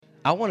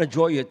I want to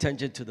draw your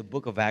attention to the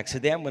book of Acts.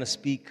 Today I'm going to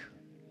speak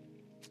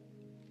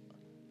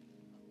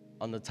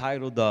on the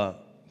title, The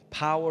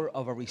Power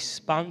of a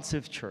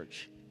Responsive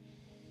Church.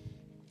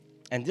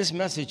 And this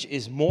message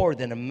is more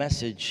than a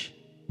message.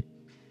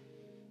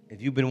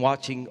 If you've been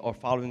watching or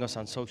following us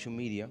on social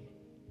media,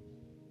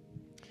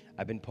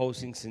 I've been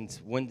posting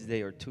since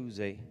Wednesday or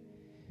Tuesday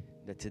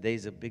that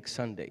today's a big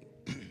Sunday.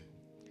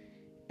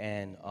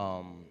 And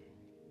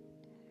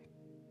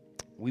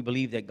we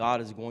believe that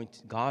God is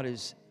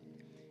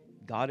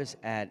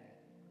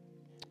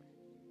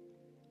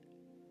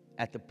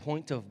at the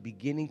point of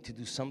beginning to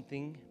do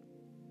something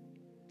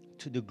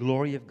to the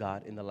glory of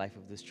God in the life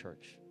of this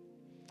church.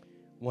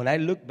 When I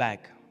look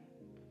back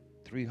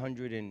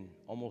 300 and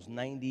almost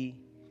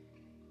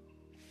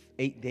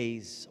 98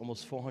 days,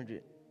 almost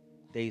 400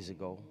 days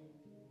ago,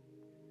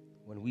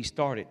 when we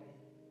started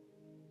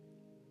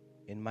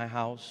in my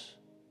house,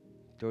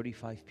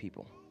 35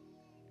 people.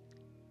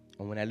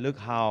 And when I look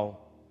how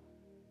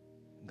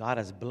God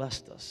has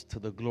blessed us to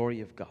the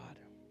glory of God,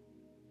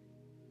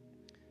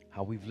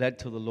 how we've led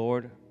to the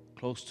Lord,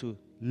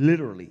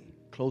 literally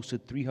close to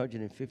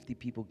 350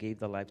 people gave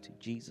their life to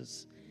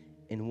Jesus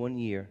in 1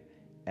 year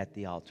at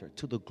the altar,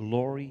 to the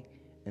glory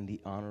and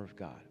the honor of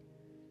God.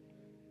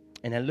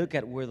 And I look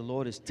at where the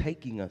Lord is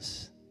taking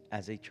us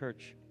as a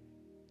church,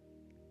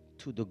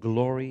 to the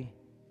glory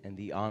and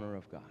the honor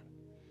of God.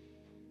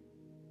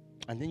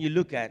 And then you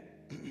look at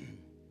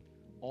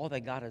all that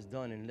God has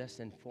done in less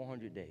than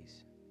 400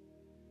 days.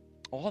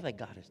 All that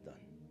God has done.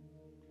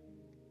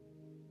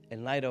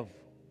 In light of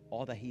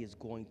all that He is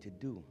going to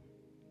do.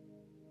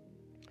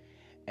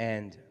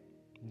 And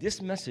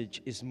this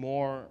message is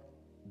more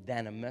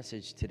than a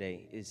message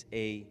today. It's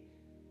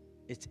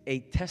a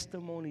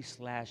testimony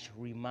 /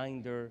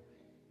 reminder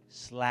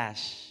 /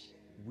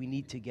 we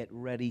need to get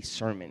ready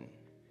sermon.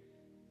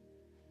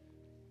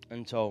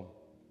 And so,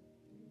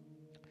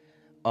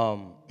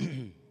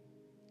 2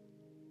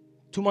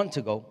 months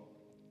ago,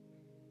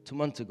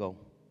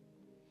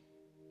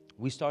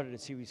 we started a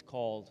series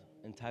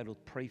entitled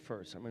Pray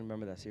First. I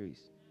remember that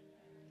series.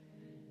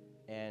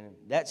 And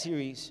that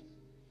series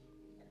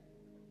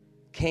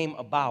came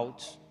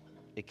about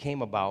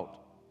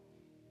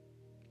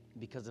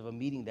because of a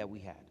meeting that we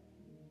had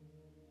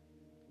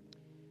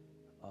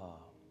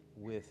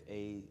with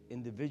a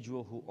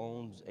individual who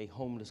owns a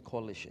homeless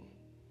coalition.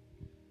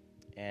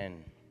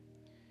 And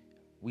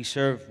we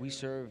serve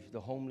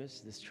the homeless.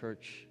 This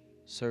church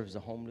serves the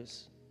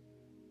homeless.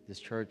 This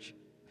church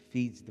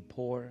feeds the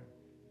poor.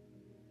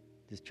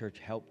 This church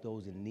helps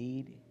those in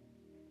need.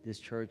 This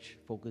church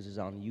focuses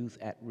on youth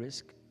at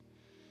risk.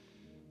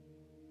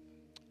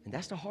 And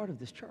that's the heart of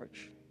this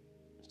church.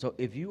 So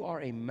if you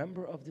are a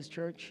member of this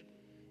church,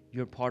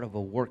 you're part of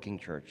a working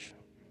church.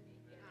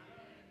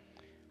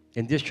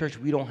 In this church,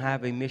 we don't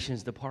have a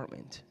missions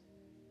department.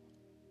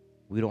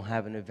 We don't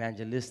have an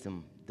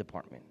evangelism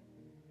department.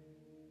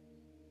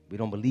 We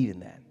don't believe in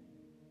that.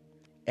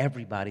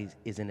 Everybody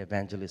is an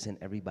evangelist and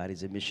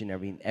everybody's a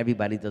missionary and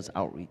everybody does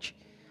outreach.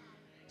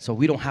 So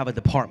we don't have a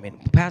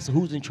department. Pastor,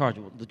 who's in charge?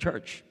 The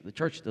church. The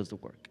church does the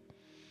work.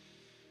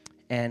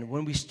 And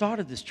when we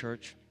started this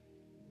church,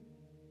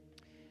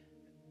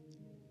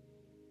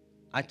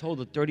 I told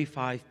the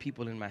 35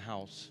 people in my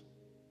house,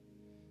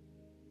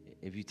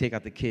 if you take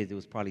out the kids, it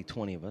was probably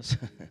 20 of us.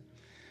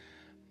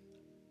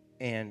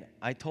 And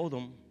I told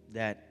them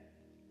that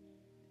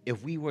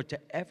if we were to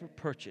ever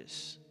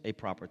purchase a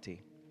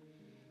property,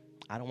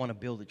 I don't want to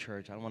build a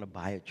church. I don't want to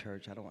buy a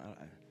church. I don't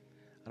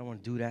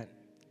want to do that.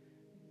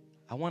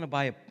 I want to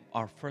buy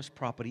our first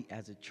property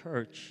as a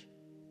church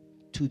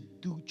to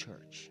do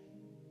church.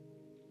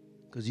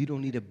 Because you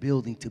don't need a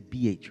building to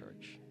be a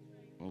church.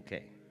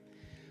 Okay.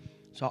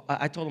 So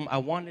I told them I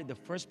wanted the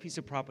first piece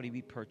of property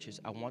we purchased,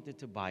 I wanted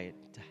to buy it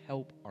to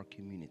help our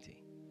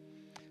community.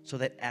 So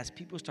that as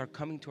people start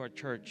coming to our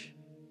church,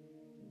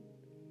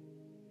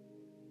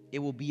 it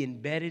will be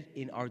embedded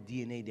in our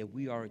DNA that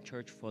we are a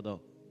church for the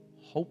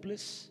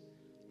hopeless,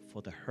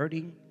 for the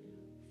hurting,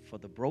 for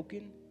the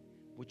broken,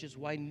 which is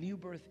why New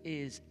Birth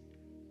is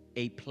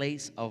a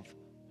place of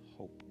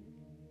hope.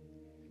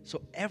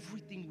 So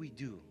everything we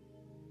do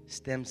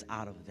stems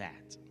out of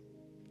that.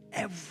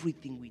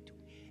 Everything we do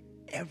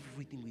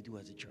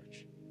as a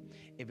church.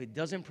 If it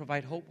doesn't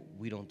provide hope,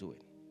 we don't do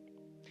it.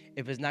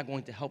 If it's not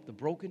going to help the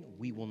broken,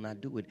 we will not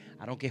do it.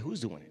 I don't care who's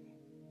doing it.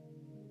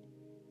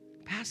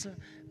 Pastor,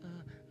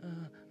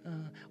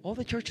 all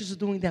the churches are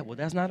doing that. Well,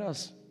 that's not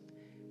us.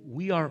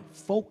 We are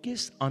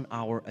focused on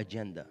our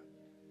agenda.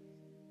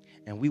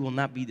 And we will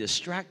not be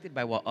distracted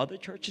by what other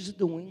churches are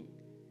doing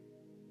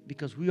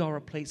because we are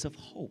a place of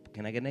hope.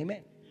 Can I get an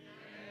amen?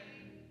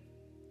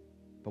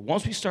 But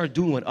once we start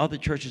doing what other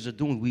churches are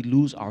doing, we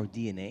lose our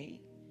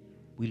DNA,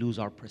 we lose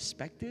our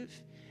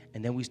perspective,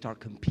 and then we start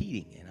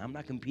competing. And I'm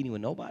not competing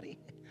with nobody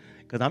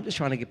because I'm just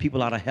trying to get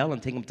people out of hell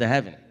and take them to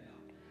heaven.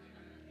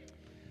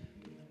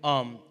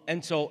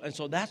 And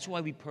so that's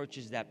why we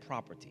purchased that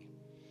property.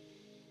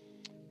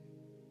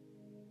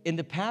 In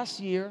the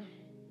past year,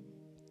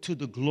 to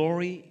the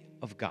glory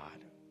of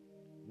God,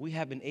 we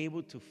have been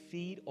able to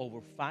feed over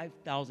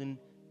 5,000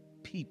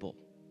 people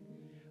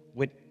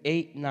with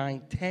 8,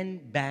 9,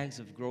 10 bags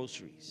of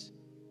groceries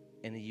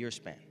in a year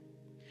span.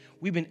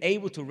 We've been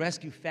able to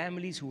rescue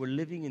families who were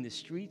living in the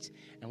streets,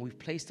 and we've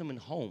placed them in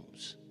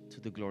homes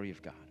to the glory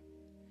of God.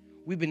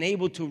 We've been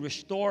able to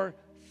restore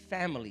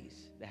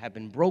families that have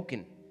been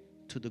broken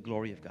to the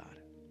glory of God.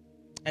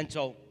 And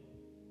so,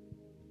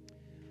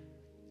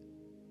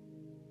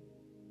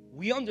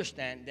 we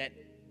understand that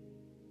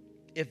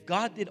if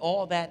God did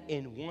all that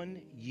in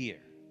 1 year,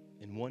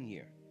 and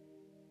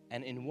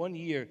in 1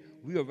 year,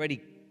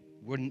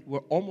 we're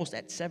almost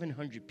at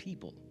 700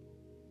 people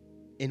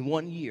in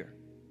 1 year.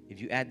 If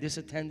you add this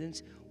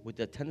attendance with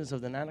the attendance of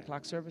the 9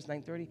 o'clock service,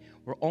 9:30,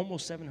 we're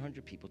almost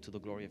 700 people to the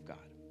glory of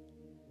God.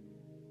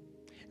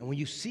 And when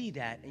you see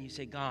that and you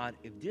say, God,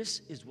 if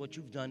this is what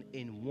you've done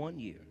in 1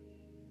 year,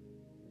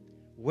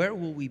 where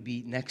will we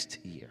be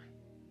next year?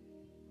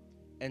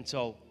 And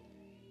so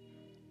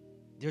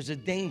there's a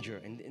danger,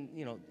 and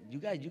you know, you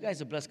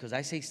guys are blessed because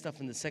I say stuff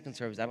in the second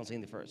service I don't say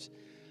in the first.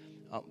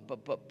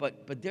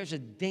 But there's a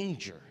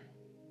danger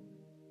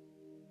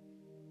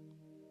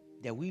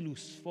that we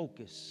lose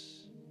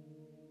focus.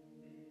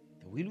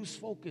 That we lose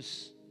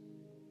focus,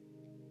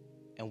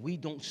 and we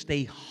don't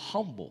stay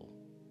humble.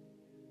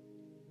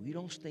 We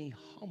don't stay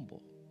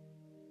humble.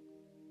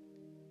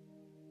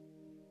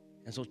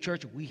 And so,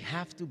 church, we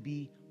have to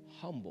be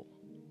humble.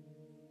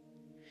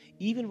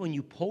 Even when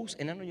you post,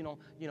 and I know,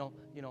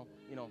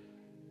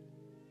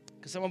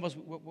 because some of us,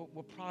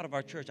 we're proud of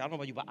our church. I don't know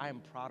about you, but I am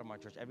proud of my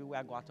church. Everywhere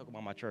I go, I talk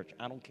about my church.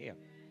 I don't care.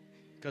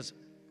 Because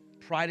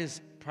pride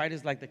is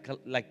like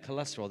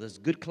cholesterol. There's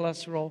good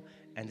cholesterol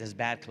and there's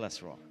bad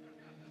cholesterol.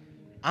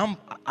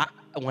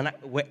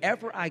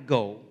 Wherever I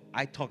go,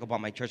 I talk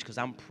about my church because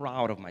I'm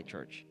proud of my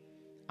church.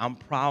 I'm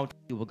proud to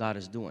see what God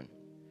is doing.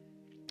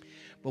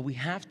 But we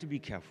have to be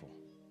careful.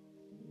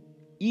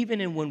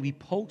 Even when we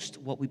post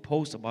what we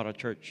post about our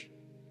church,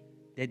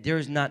 that there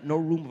is no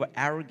room for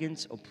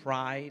arrogance or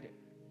pride,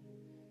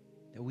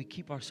 that we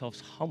keep ourselves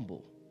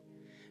humble,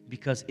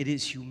 because it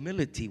is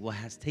humility what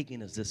has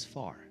taken us this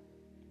far.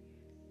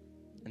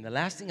 And the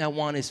last thing I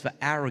want is for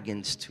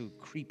arrogance to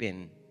creep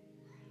in.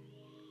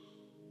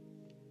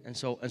 And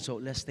so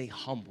let's stay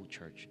humble,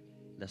 church.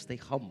 Let's stay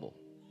humble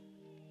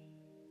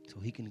so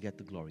he can get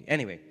the glory.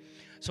 Anyway,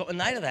 so in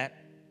light of that,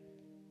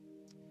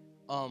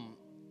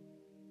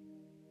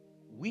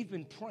 we've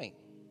been praying.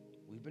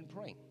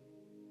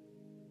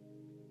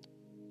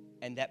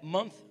 And that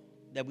month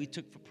that we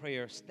took for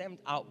prayer stemmed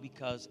out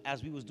because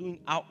as we was doing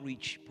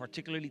outreach,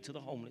 particularly to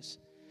the homeless,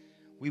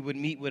 we would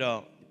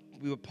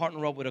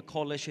partner up with a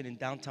coalition in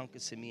downtown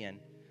Kissimmee.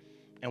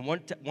 And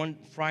one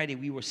Friday,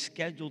 we were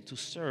scheduled to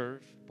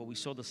serve, but we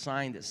saw the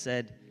sign that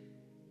said,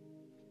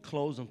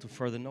 closed until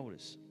further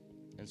notice.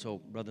 And so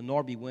Brother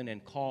Norby went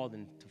and called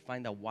and to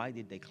find out why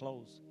did they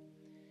close.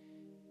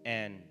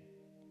 And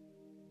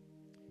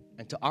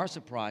to our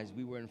surprise,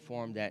 we were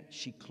informed that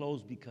she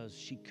closed because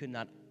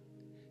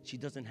she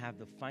doesn't have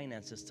the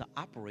finances to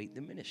operate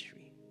the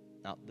ministry.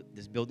 Now,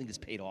 this building is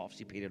paid off.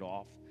 She paid it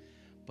off.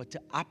 But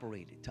to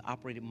operate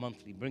it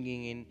monthly,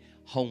 bringing in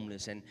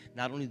homeless. And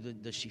not only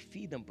does she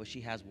feed them, but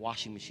she has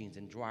washing machines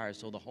and dryers.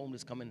 So the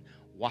homeless come and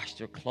wash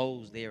their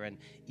clothes there and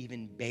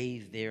even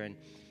bathe there.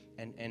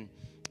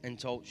 And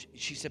so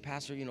she said,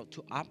 Pastor,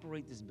 to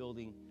operate this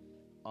building,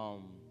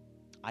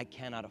 I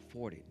cannot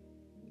afford it.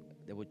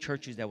 There were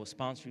churches that were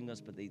sponsoring us,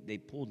 but they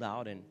pulled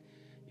out, and,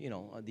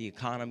 the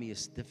economy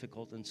is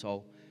difficult. And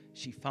so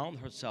she found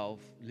herself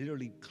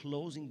literally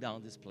closing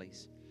down this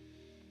place.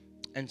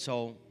 And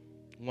so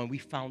when we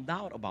found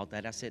out about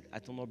that, I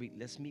told Norby,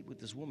 let's meet with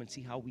this woman,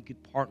 see how we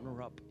could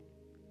partner up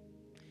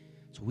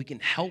so we can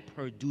help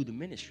her do the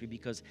ministry,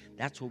 because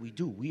that's what we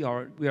do. We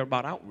are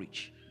about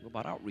outreach.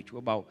 We're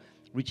about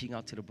reaching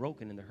out to the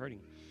broken and the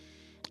hurting.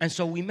 And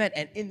so we met,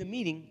 and in the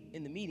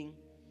meeting,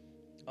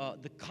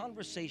 the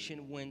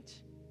conversation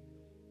went,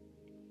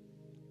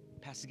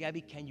 Pastor Gabby,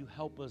 can you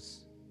help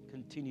us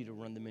continue to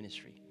run the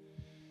ministry?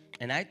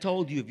 And I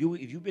told you,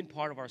 if you've been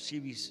part of our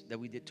series that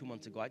we did 2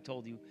 months ago, I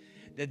told you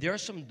that there are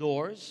some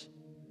doors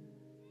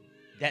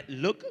that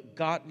look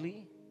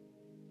godly.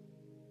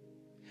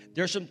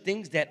 There are some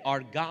things that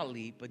are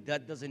godly, but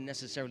that doesn't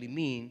necessarily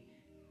mean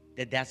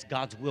that that's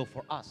God's will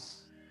for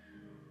us. You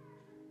know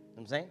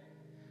what I'm saying?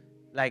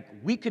 Like,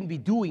 we can be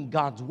doing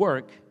God's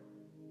work,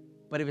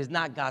 but if it's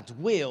not God's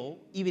will,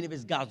 even if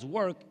it's God's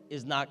work,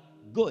 it's not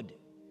good.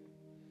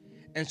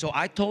 And so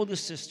I told the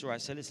sister, I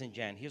said, listen,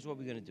 Jan, here's what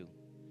we're going to do.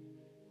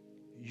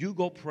 You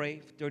go pray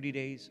for 30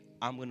 days.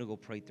 I'm going to go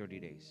pray 30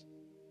 days.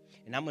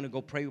 And I'm going to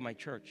go pray with my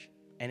church.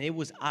 And it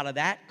was out of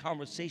that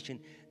conversation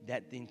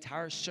that the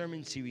entire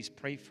sermon series,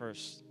 Pray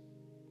First,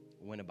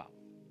 went about.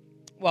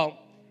 Well,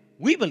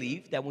 we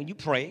believe that when you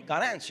pray,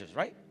 God answers,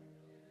 right?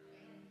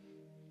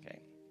 Okay.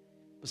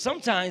 But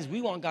sometimes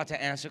we want God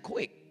to answer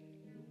quick.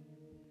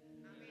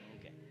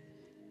 Okay.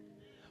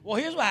 Well,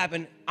 here's what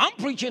happened. I'm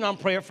preaching on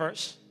prayer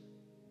first.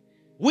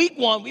 Week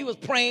 1, we was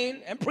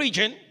praying and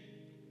preaching.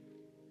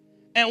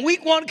 And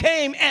week 1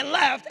 came and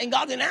left, and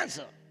God didn't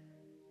answer.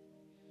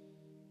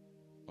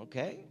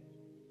 okay.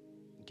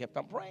 Kept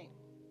on praying.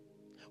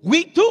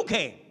 Week 2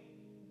 came.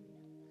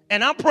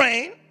 And I'm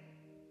praying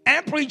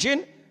and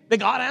preaching that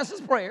God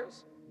answers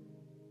prayers.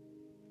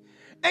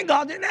 And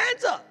God didn't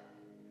answer.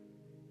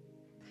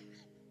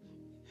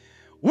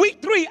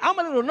 Week 3, I'm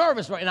a little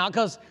nervous right now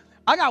because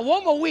I got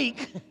one more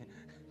week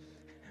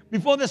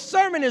before the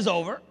sermon is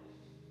over.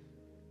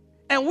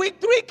 And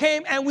week 3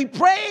 came and we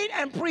prayed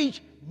and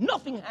preached.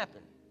 Nothing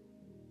happened.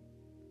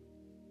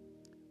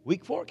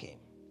 Week 4 came.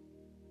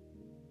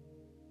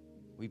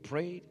 We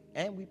prayed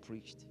and we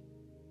preached.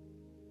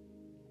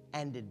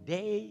 And the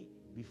day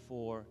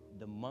before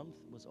the month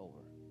was over,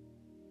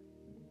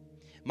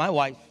 my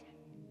wife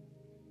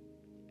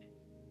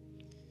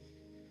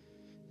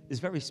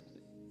is very...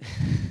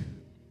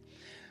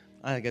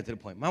 I get to the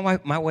point. My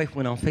wife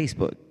went on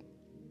Facebook.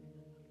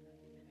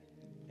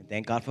 And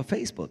thank God for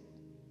Facebook.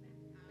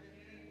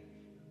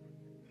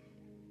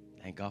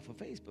 Thank God for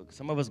Facebook.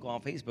 Some of us go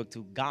on Facebook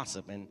to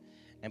gossip and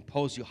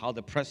post you how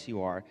depressed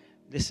you are.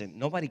 Listen,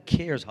 nobody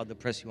cares how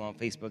depressed you are on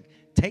Facebook.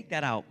 Take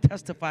that out.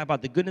 Testify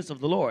about the goodness of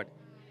the Lord.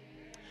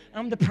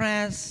 I'm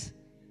depressed.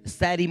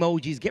 Sad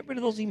emojis. Get rid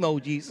of those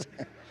emojis.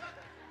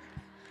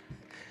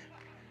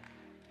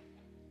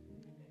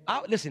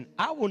 I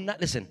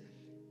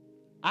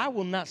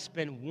will not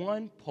spend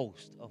one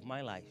post of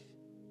my life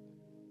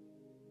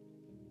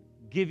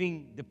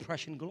giving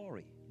depression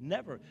glory.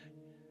 Never.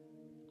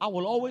 I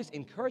will always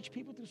encourage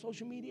people through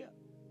social media,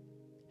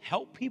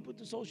 help people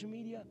through social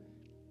media,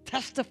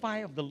 testify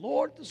of the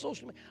Lord through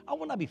social media. I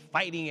will not be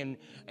fighting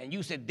and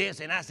you said this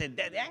and I said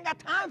that. I ain't got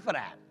time for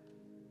that.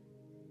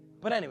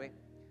 But anyway,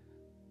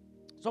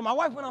 so my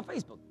wife went on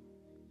Facebook.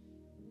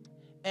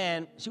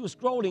 And she was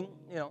scrolling,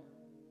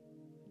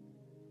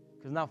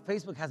 because now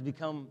Facebook has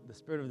become the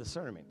spirit of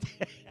discernment.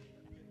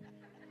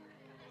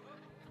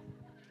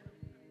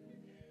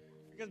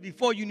 Because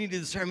before you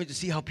needed discernment to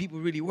see how people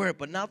really were,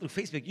 but now through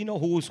Facebook, you know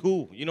who's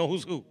who. You know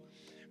who's who.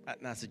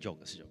 That's a joke.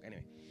 That's a joke.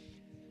 Anyway.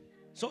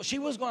 So she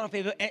was going on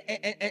Facebook,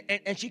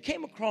 and she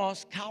came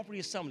across Calvary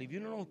Assembly. If you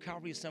don't know who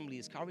Calvary Assembly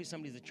is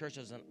a church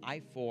that's on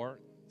I-4.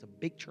 It's a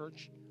big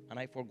church on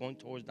I-4 going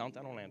towards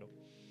downtown Orlando.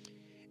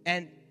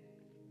 And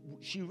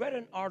she read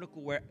an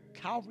article where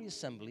Calvary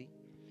Assembly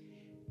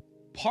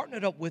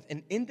partnered up with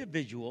an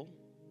individual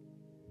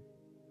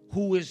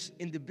who is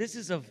in the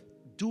business of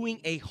doing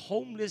a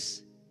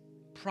homeless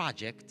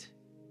project,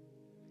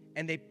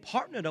 and they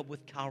partnered up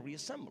with Calvary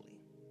Assembly.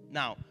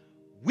 Now,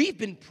 we've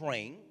been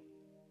praying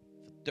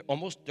for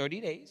almost 30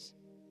 days.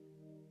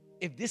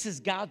 If this is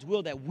God's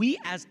will, that we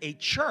as a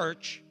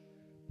church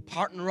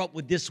partner up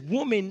with this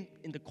woman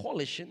in the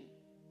coalition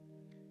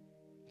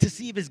to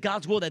see if it's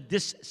God's will that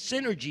this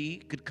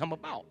synergy could come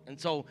about.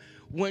 And so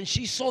when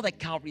she saw that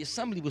Calvary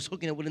Assembly was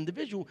hooking up with an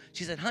individual,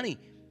 she said, honey,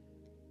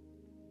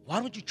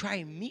 why don't you try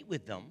and meet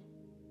with them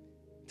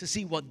to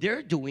see what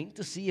they're doing,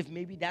 to see if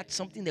maybe that's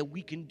something that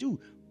we can do,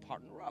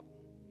 partner up.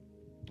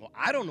 Well,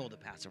 I don't know the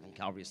pastor from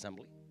Calvary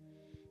Assembly.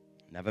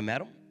 Never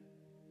met him.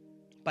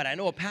 But I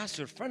know a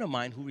pastor, a friend of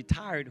mine who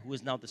retired, who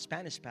is now the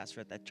Spanish pastor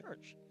at that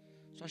church.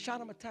 So I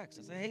shot him a text.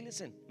 I said, hey,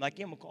 listen, I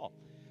gave him a call.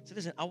 I said,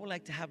 listen, I would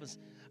like to have us,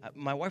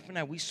 my wife and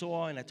I, we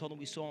saw, and I told him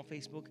we saw on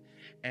Facebook,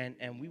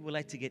 and we would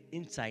like to get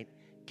insight.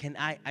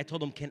 I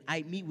told him, can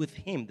I meet with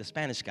him, the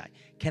Spanish guy?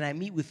 Can I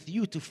meet with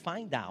you to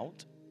find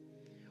out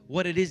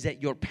what it is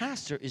that your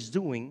pastor is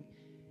doing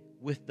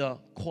with the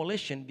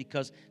coalition?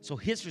 Because, so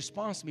his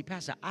response to me,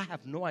 Pastor, I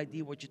have no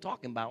idea what you're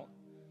talking about.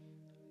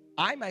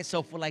 I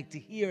myself would like to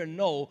hear and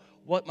know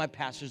what my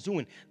pastor's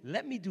doing.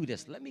 Let me do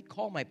this. Let me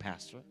call my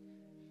pastor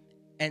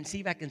and see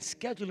if I can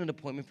schedule an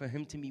appointment for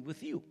him to meet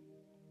with you.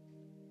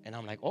 And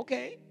I'm like,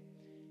 okay.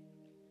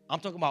 I'm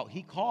talking about,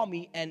 he called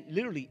me, and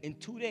literally in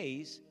 2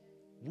 days,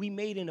 we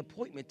made an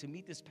appointment to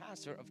meet this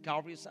pastor of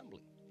Calvary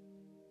Assembly.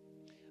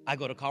 I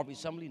go to Calvary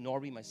Assembly,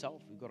 Nori,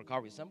 myself, we go to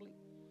Calvary Assembly,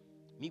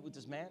 meet with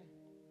this man.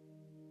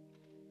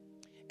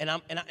 And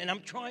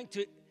I'm trying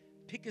to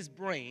pick his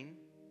brain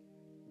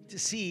to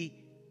see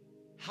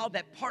how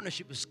that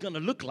partnership is going to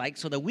look like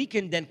so that we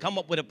can then come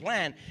up with a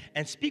plan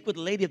and speak with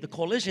the lady of the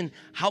coalition.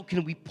 How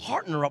can we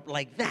partner up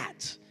like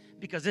that?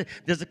 Because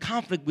there's a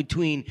conflict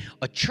between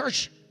a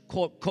church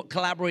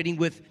collaborating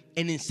with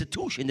an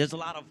institution. There's a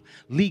lot of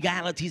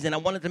legalities, and I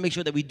wanted to make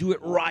sure that we do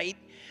it right,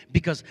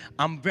 because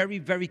I'm very,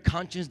 very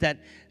conscious that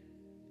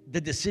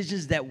the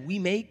decisions that we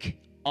make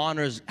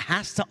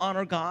has to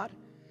honor God,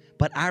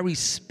 but I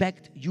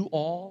respect you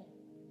all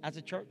as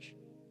a church,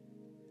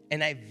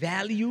 and I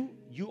value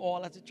you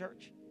all as a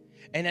church.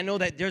 And I know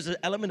that there's an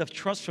element of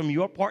trust from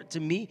your part to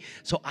me.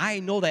 So I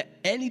know that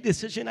any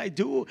decision I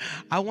do,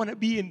 I want to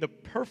be in the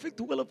perfect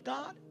will of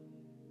God.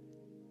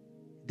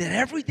 That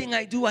everything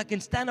I do, I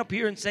can stand up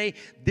here and say,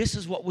 this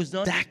is what was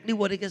done, exactly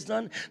what it gets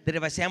done. That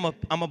if I say I'm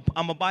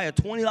a buy a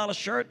 $20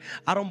 shirt,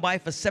 I don't buy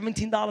it for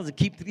 $17 and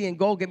keep 3 and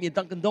go, get me a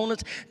Dunkin'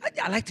 Donuts.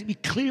 I like to be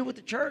clear with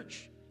the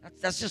church.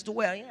 That's just the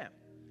way I am.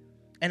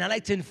 And I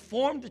like to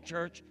inform the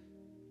church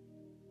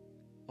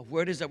of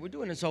where it is that we're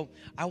doing. And so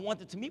I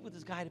wanted to meet with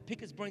this guy to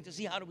pick his brain to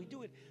see how do we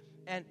do it.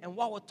 And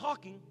while we're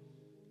talking,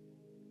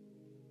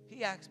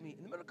 he asked me in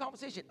the middle of the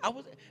conversation,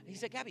 he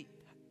said, Gabby,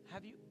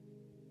 have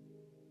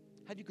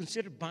you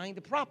considered buying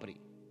the property?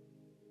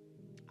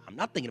 I'm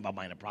not thinking about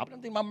buying the property.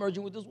 I'm thinking about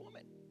merging with this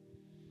woman.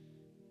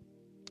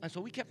 And so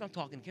we kept on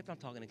talking.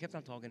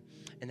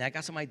 And I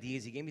got some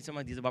ideas. He gave me some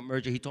ideas about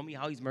merger. He told me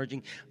how he's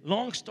merging.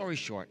 Long story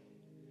short,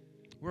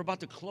 we're about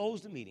to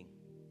close the meeting.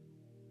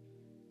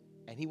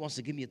 And he wants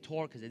to give me a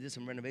tour because they did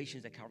some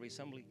renovations at Calvary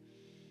Assembly.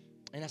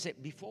 And I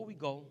said, before we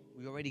go,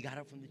 we already got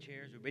up from the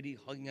chairs. We're already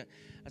hugging up.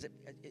 I said,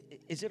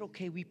 is it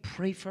okay we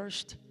pray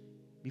first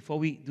before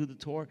we do the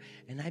tour?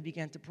 And I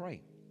began to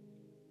pray.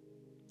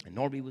 And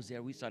Norby was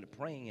there. We started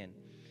praying.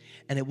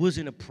 And it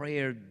wasn't a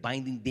prayer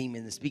binding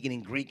demons and speaking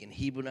in Greek and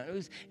Hebrew.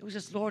 It was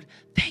just, Lord,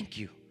 thank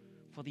you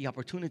for the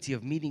opportunity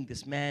of meeting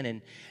this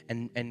man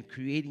and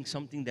creating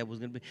something that was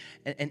going to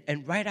be.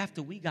 And right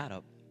after we got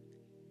up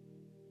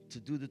to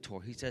do the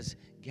tour, he says,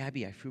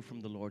 Gabby, I feel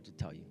from the Lord to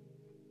tell you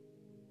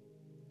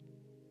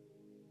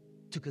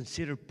to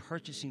consider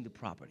purchasing the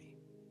property.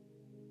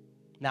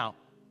 Now,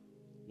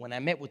 when I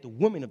met with the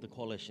woman of the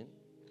coalition,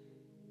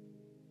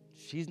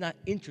 she's not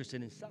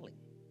interested in selling.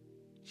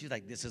 She's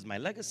like, this is my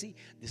legacy.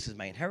 This is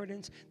my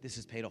inheritance. This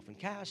is paid off in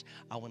cash.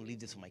 I want to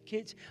leave this for my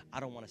kids. I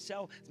don't want to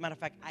sell. As a matter of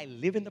fact, I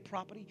live in the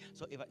property.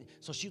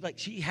 So she's like,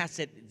 she has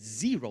said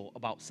zero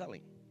about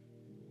selling.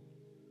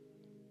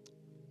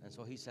 And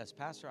so he says,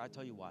 Pastor, I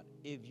tell you what,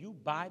 if you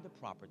buy the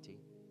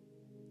property,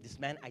 this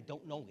man, I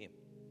don't know him.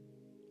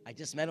 I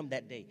just met him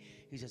that day.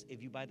 He says,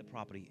 if you buy the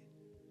property,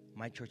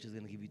 my church is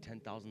going to give you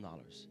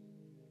 $10,000.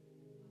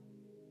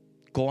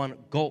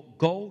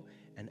 Go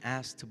and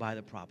ask to buy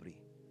the property.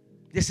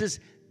 This is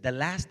the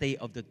last day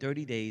of the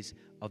 30 days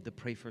of the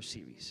Pray First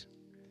series.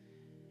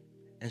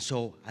 And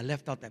so I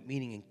left out that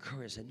meeting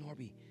encouraged. I said,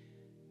 Norby,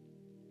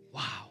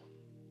 wow.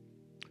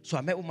 So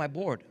I met with my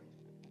board,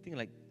 I think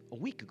like a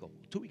week ago,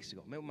 2 weeks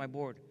ago. I met with my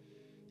board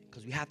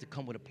because we have to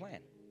come with a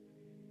plan.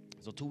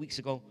 So 2 weeks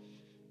ago,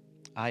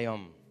 I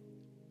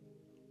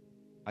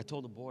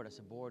told the board, I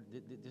said, board,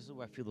 this is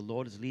where I feel the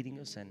Lord is leading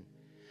us. And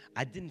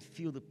I didn't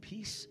feel the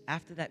peace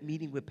after that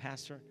meeting with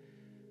Pastor.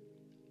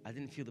 I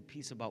didn't feel the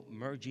peace about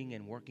merging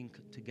and working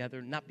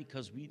together. Not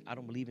because I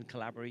don't believe in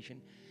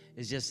collaboration.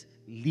 It's just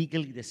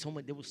legally,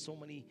 there was so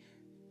many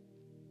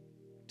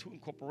two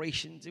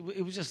incorporations.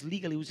 It was just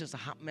legally, it was just a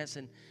hot mess.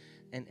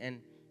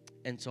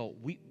 And so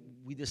we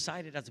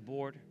decided as a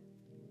board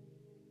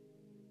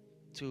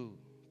to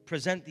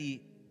present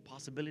the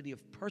possibility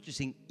of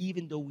purchasing,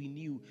 even though we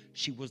knew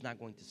she was not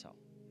going to sell.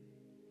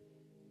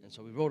 And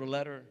so we wrote a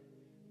letter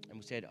and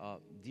we said,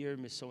 dear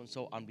Miss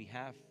So-and-so, on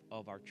behalf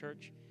of our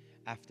church,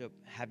 after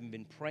having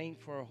been praying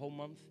for a whole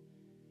month,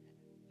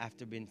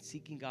 after been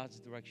seeking God's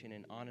direction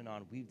and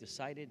on, we've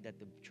decided that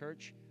the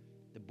church,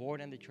 the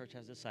board and the church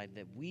has decided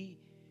that we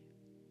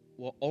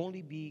will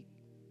only be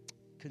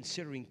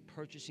considering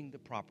purchasing the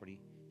property.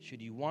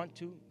 Should you want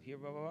to, here,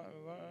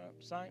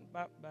 sign,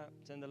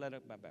 send the letter,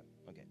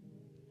 okay.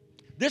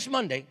 This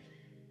Monday,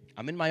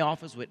 I'm in my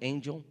office with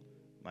Angel,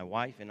 my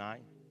wife, and I.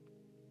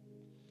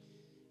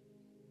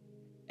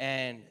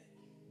 And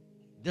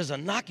there's a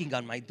knocking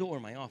on my door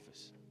in my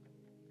office.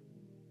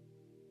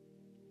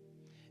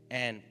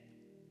 And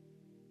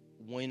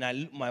when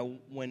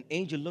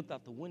Angel looked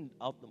out the window,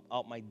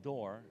 out my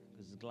door,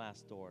 because it's a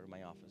glass door in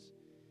my office,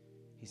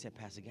 he said,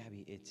 Pastor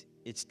Gabby,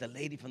 it's the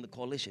lady from the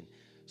coalition.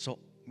 So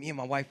me and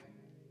my wife,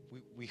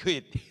 we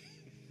hid.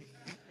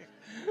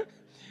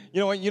 You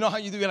know how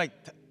you do it, like,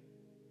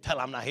 tell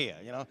I'm not here,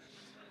 you know.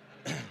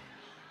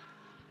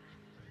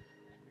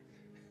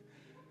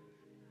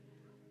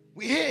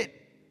 We hid.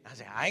 I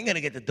said, I ain't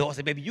gonna get the door. I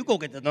said, baby, you go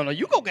get the door. No,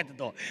 you go get the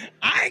door.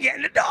 I ain't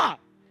getting the door.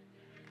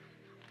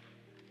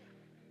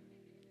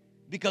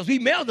 Because we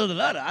mailed her the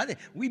letter.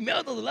 We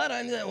mailed her the letter,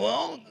 and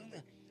well,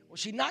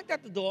 she knocked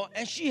at the door,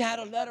 and she had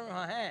a letter in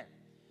her hand.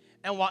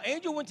 And while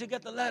Angel went to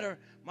get the letter,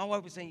 my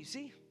wife was saying, you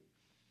see,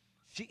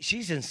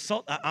 she's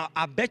insulting.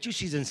 I bet you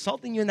she's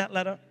insulting you in that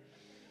letter.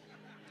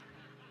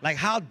 Like,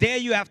 how dare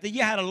you, after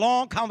you had a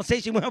long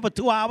conversation with her for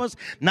 2 hours,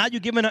 now you're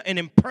giving her an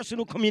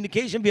impersonal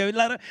communication via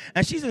letter,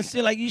 and she's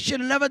still like, you should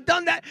have never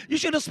done that. You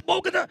should have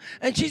spoken to her,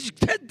 and she's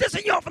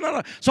dissing you off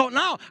another. So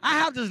now I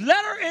have this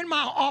letter in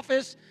my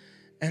office,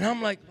 and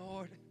I'm like,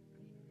 Lord.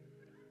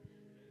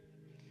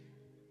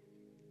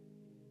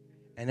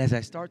 And as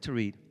I start to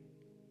read,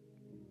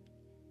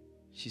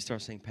 she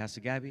starts saying,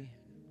 Pastor Gabby,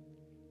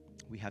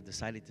 we have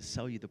decided to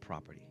sell you the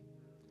property.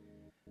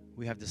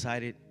 We have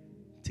decided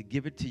to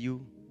give it to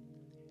you.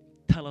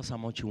 Tell us how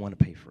much you want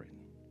to pay for it.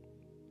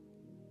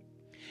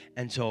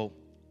 And so,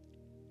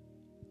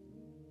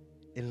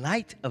 in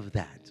light of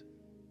that,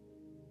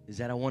 is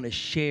that I want to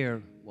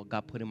share what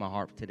God put in my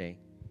heart today.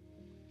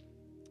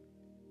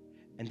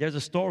 And there's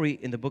a story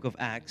in the book of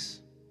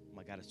Acts. Oh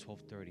my God, it's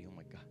 12:30. Oh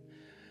my God.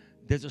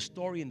 There's a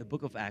story in the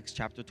book of Acts,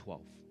 chapter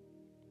 12.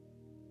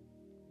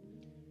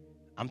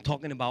 I'm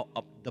talking about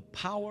the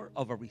power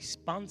of a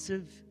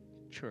responsive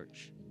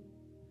church.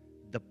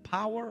 The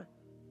power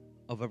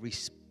of a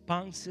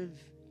responsive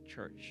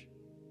church.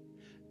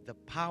 The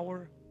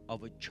power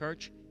of a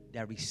church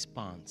that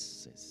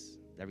responds.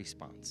 That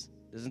responds.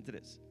 Listen to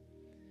this.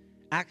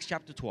 Acts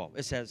chapter 12.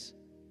 It says,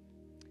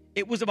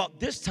 it was about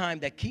this time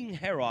that King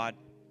Herod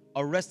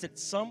arrested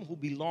some who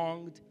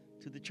belonged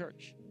to the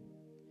church,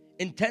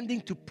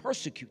 intending to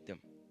persecute them.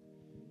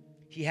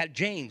 He had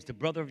James, the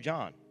brother of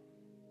John,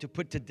 to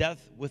put to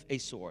death with a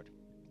sword.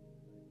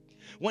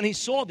 When he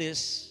saw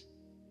that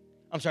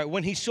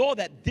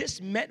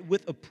this met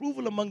with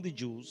approval among the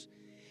Jews,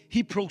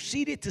 he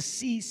proceeded to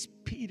seize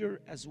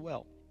Peter as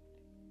well.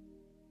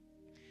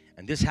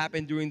 And this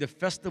happened during the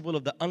festival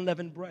of the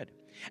unleavened bread.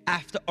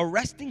 After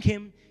arresting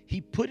him, he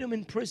put him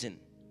in prison,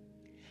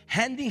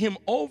 handing him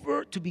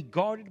over to be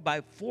guarded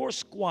by 4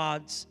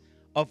 squads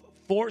of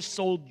 4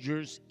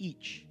 soldiers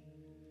each.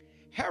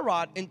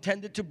 Herod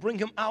intended to bring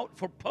him out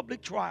for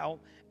public trial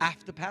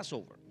after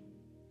Passover.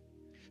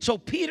 So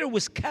Peter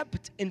was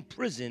kept in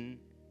prison.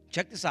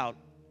 Check this out.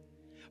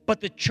 But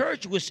the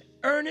church was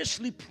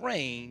earnestly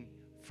praying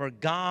for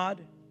God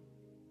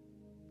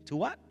to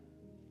what?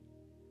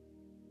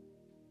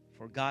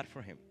 For God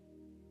for him.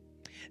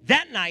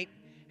 That night,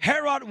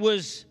 Herod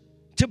was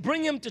to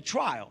bring him to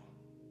trial.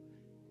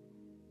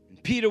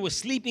 And Peter was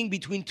sleeping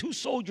between 2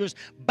 soldiers,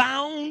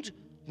 bound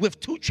with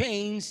 2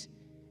 chains,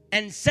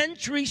 and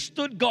sentries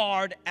stood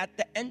guard at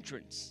the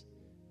entrance.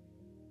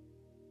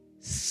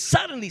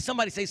 Suddenly,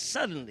 somebody say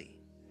suddenly.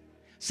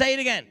 Say it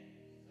again.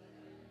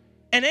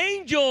 An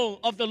angel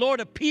of the Lord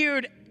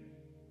appeared,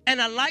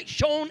 and a light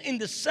shone in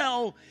the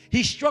cell.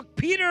 He struck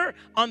Peter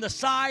on the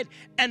side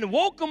and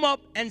woke him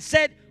up and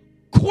said,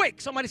 quick.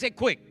 Somebody say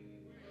quick.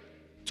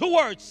 2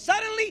 words,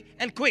 suddenly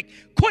and quick.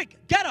 Quick,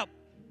 get up,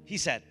 he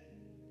said.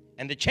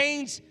 And the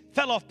chains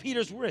fell off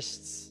Peter's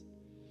wrists.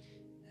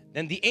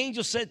 Then the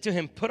angel said to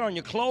him, put on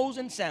your clothes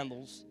and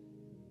sandals.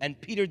 And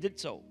Peter did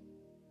so.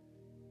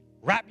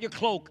 Wrap your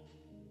cloak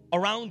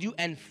around you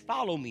and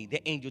follow me,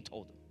 the angel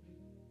told him.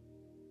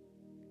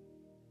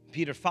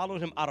 Peter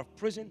followed him out of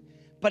prison,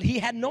 but he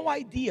had no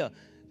idea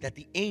that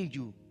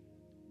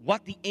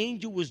what the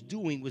angel was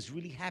doing was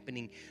really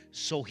happening,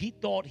 so he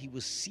thought he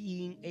was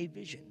seeing a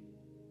vision.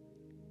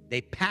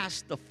 They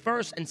passed the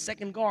first and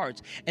second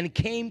guards and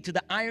came to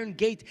the iron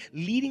gate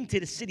leading to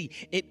the city.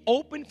 It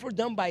opened for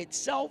them by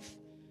itself,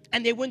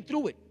 and they went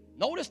through it.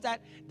 Notice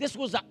that this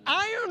was an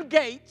iron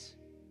gate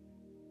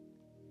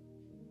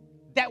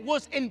that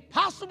was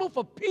impossible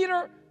for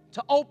Peter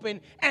to open,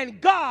 and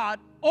God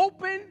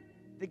opened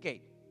the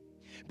gate.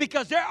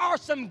 Because there are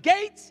some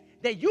gates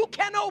that you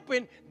can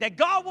open that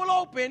God will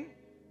open,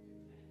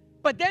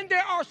 but then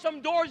there are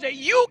some doors that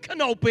you can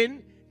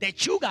open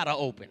that you got to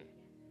open.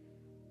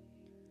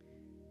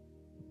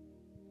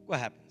 What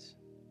happens?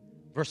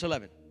 Verse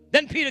 11.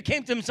 Then Peter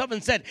came to himself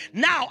and said,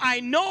 now I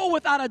know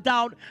without a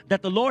doubt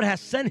that the Lord has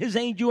sent his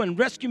angel and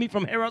rescued me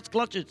from Herod's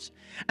clutches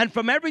and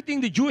from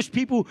everything the Jewish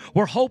people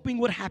were hoping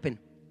would happen.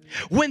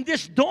 When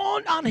this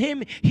dawned on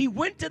him, he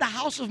went to the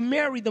house of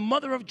Mary, the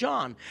mother of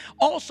John,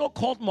 also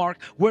called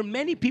Mark, where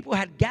many people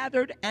had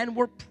gathered and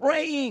were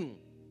praying.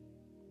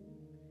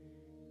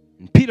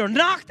 And Peter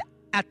knocked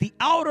at the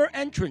outer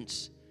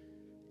entrance,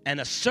 and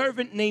a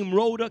servant named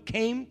Rhoda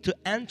came to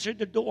answer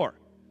the door.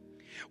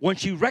 When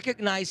she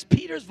recognized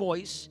Peter's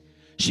voice,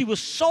 she was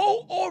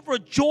so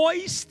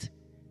overjoyed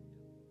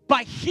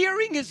by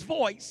hearing his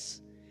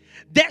voice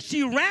that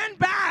she ran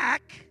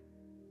back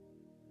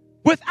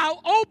without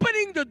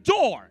opening the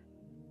door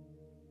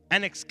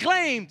and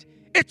exclaimed,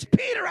 it's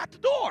Peter at the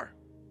door.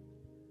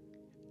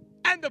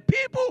 And the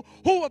people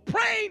who were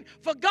praying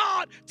for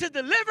God to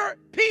deliver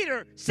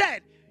Peter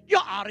said,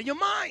 you're out of your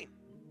mind.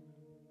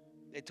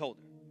 They told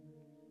her.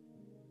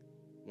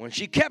 When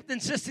she kept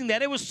insisting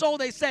that it was so,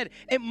 they said,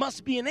 it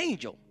must be an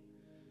angel.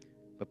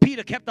 But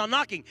Peter kept on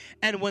knocking.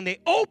 And when they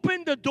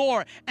opened the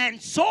door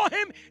and saw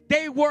him,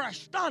 they were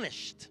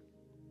astonished.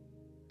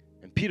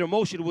 And Peter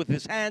motioned with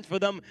his hands for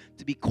them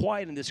to be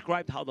quiet and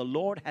described how the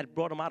Lord had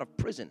brought him out of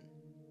prison.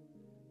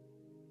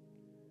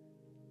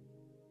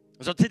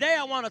 So today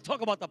I want to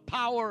talk about the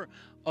power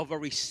of a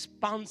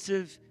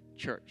responsive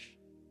church.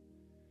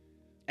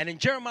 And in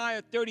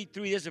Jeremiah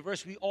 33, there's a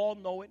verse, we all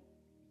know it.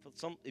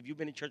 If you've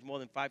been in church more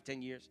than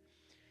 5-10 years.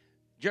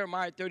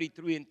 Jeremiah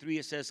 33:3,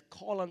 it says,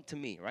 call unto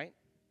me, right?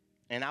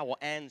 And I will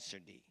answer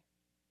thee.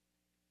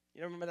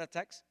 You remember that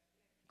text?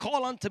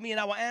 Call unto me and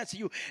I will answer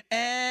you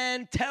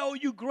and tell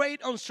you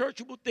great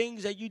unsearchable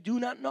things that you do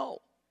not know.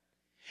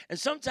 And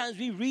sometimes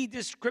we read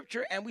this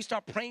scripture and we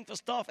start praying for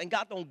stuff and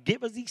God don't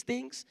give us these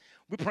things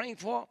we're praying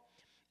for.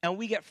 And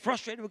we get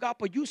frustrated with God.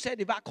 But you said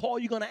if I call,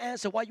 you're going to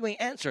answer. Why you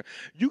ain't answer?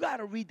 You got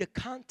to read the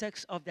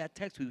context of that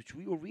text, which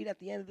we will read at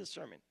the end of the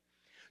sermon,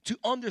 to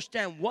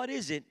understand what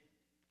is it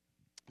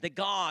that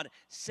God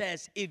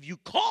says, if you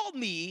call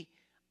me,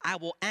 I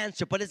will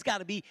answer. But it's got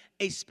to be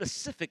a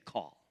specific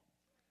call.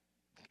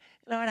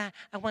 Lord,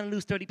 I want to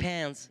lose 30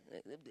 pounds.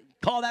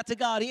 Call that to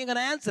God. He ain't going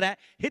to answer that.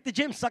 Hit the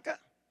gym, sucker.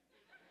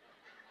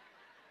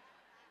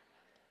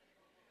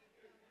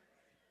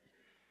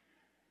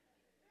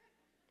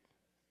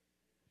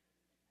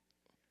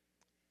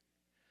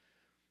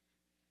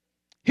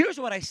 Here's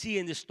what I see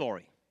in this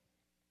story.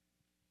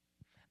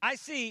 I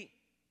see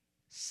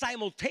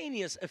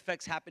simultaneous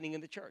effects happening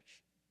in the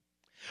church.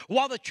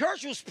 While the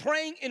church was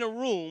praying in a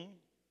room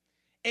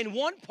in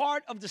one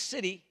part of the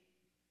city,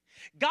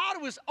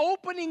 God was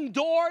opening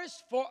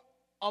doors for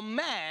a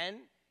man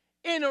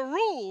in a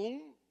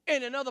room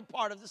in another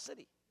part of the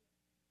city.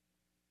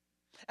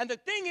 And the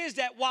thing is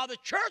that while the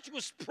church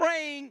was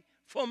praying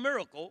for a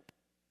miracle,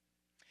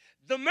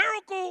 the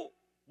miracle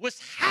was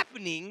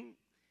happening,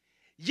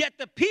 yet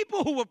the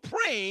people who were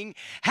praying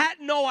had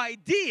no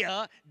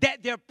idea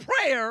that their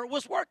prayer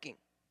was working.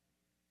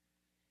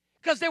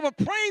 Because they were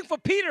praying for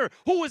Peter,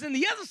 who was in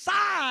the other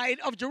side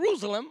of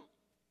Jerusalem.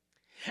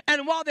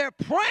 And while they're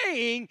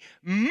praying,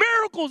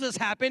 miracles has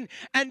happened,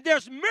 and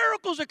there's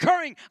miracles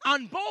occurring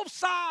on both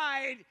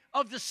sides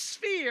of the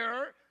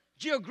sphere,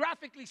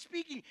 geographically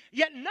speaking,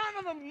 yet none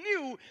of them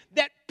knew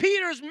that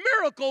Peter's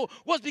miracle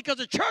was because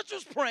the church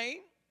was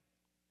praying.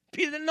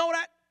 Peter didn't know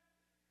that.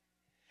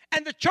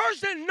 And the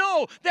church didn't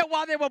know that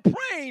while they were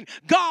praying,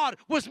 God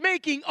was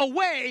making a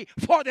way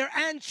for their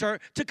answer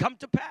to come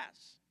to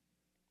pass.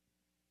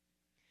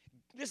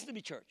 Listen to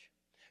me, church.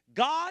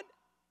 God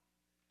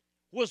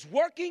was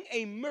working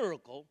a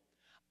miracle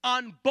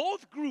on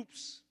both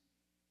groups.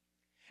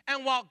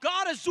 And while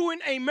God is doing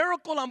a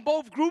miracle on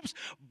both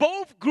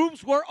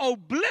groups were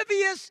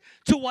oblivious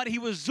to what he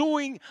was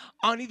doing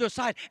on either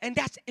side. And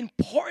that's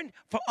important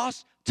for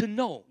us to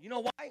know. You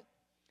know why?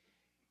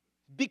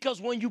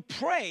 Because when you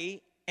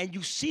pray and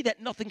you see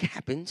that nothing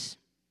happens,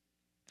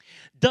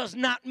 does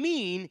not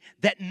mean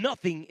that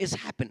nothing is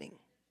happening.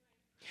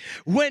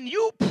 When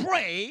you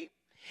pray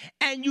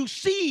and you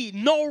see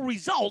no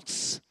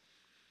results,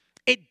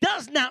 it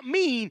does not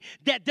mean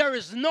that there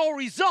is no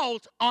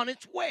result on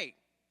its way.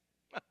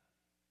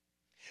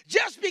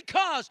 Just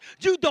because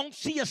you don't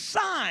see a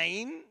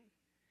sign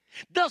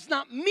does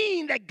not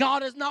mean that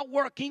God is not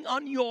working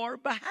on your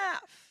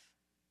behalf.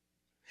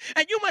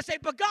 And you might say,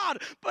 but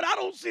God, but I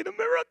don't see the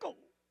miracle.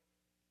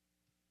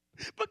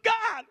 But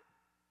God,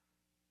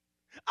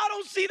 I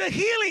don't see the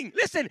healing.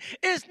 Listen,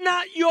 it's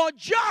not your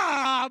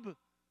job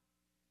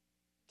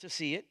to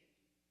see it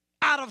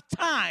out of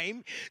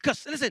time.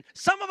 Because, listen,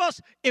 some of us,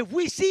 if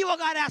we see what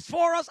God has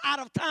for us out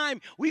of time,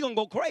 we're going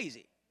to go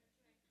crazy.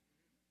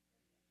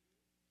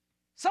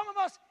 Some of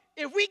us,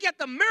 if we get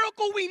the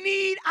miracle we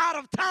need out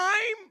of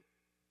time,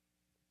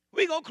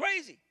 we go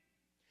crazy.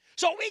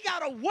 So we got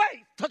to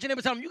wait. Touch your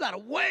neighbor, tell them, you got to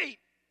wait.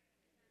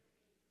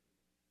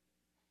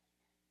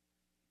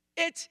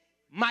 It's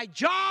my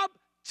job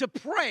to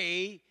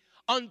pray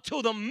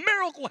until the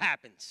miracle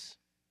happens.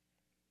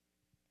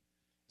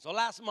 So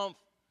last month,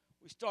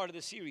 we started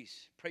the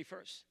series, Pray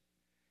First,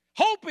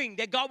 hoping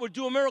that God would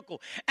do a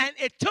miracle. And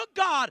it took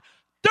God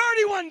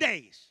 31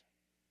 days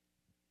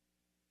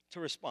to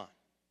respond.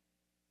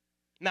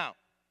 Now,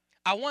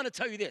 I want to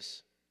tell you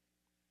this,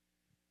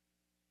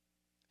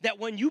 that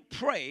when you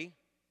pray,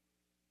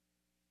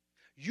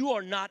 you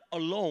are not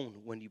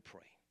alone when you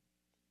pray.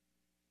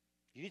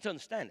 You need to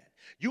understand that.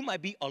 You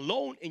might be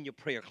alone in your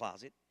prayer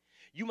closet.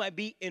 You might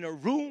be in a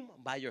room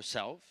by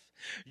yourself.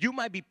 You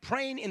might be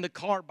praying in the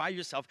car by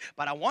yourself.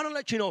 But I want to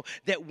let you know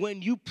that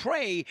when you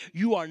pray,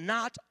 you are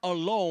not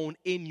alone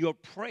in your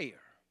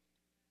prayer.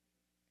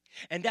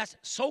 And that's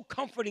so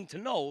comforting to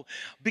know,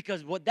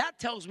 because what that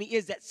tells me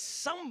is that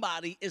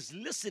somebody is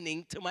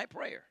listening to my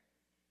prayer.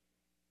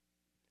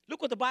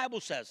 Look what the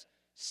Bible says.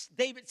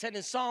 David said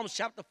in Psalms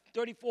chapter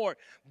 34,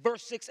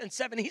 verse 6 and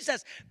 7, he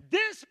says,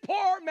 this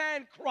poor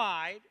man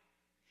cried,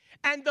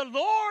 and the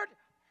Lord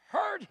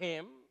heard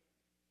him,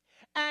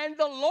 and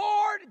the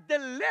Lord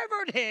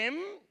delivered him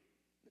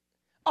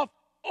of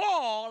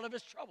all of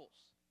his troubles.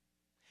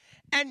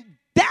 And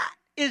that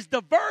is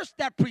the verse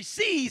that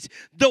precedes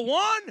the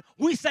one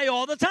we say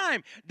all the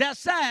time that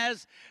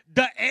says,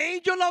 the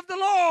angel of the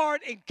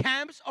Lord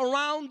encamps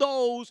around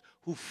those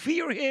who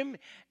fear him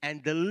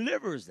and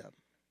delivers them.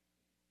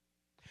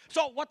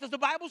 So what does the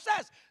Bible say?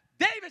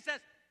 David says,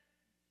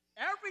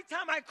 every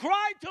time I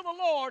cry to the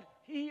Lord,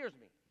 he hears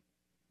me.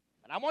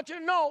 And I want you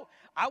to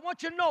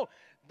know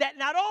that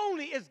not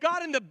only is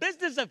God in the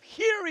business of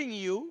hearing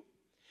you,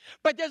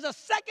 but there's a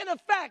second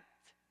effect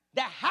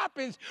that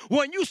happens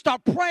when you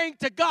start praying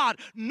to God,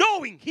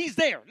 knowing he's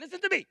there. Listen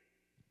to me.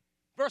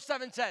 Verse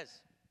 7 says,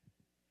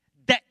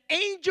 the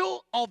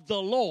angel of the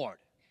Lord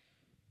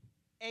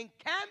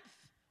encamps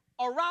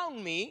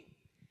around me.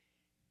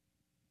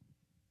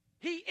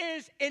 He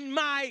is in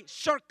my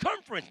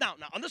circumference. Now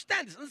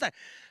understand this. Understand.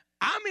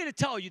 I'm here to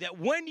tell you that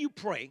when you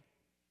pray,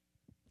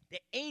 the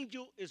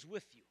angel is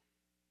with you.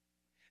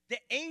 The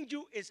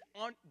angel is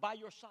by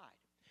your side.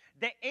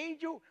 The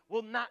angel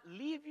will not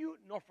leave you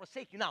nor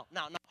forsake you. Now,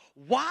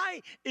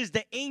 why is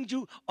the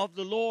angel of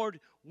the Lord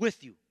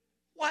with you?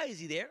 Why is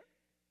he there?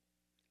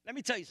 Let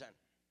me tell you something.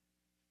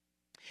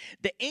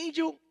 The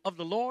angel of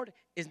the Lord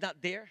is not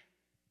there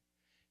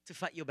to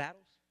fight your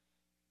battles.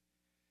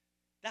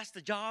 That's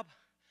the job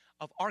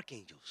of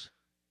archangels.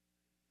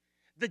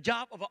 The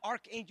job of an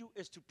archangel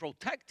is to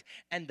protect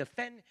and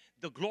defend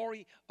the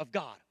glory of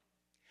God.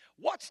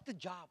 What's the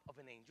job of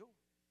an angel?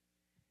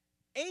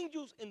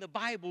 Angels in the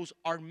Bibles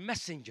are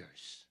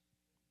messengers.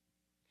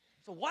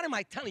 So what am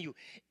I telling you?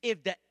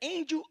 If the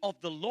angel of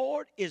the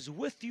Lord is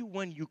with you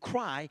when you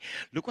cry,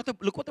 look what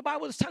the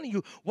Bible is telling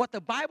you. What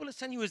the Bible is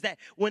telling you is that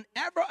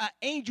whenever an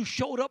angel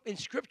showed up in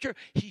Scripture,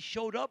 he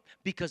showed up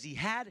because he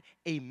had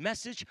a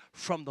message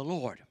from the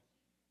Lord.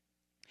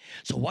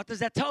 So what does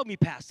that tell me,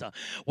 Pastor?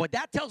 What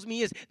that tells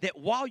me is that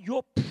while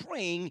you're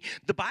praying,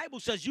 the Bible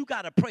says you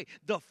got to pray.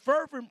 The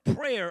fervent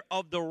prayer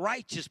of the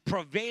righteous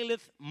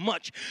prevaileth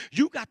much.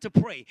 You got to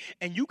pray,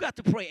 and you got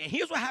to pray. And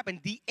here's what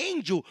happened. The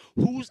angel,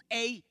 who's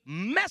a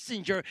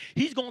messenger,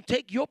 he's going to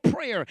take your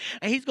prayer,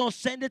 and he's going to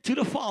send it to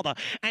the Father.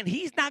 And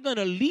he's not going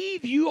to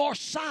leave your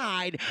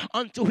side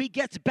until he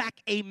gets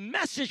back a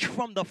message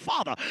from the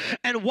Father.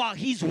 And while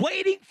he's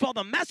waiting for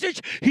the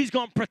message, he's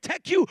going to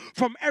protect you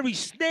from every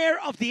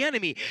snare of the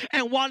enemy.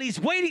 And while he's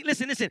waiting,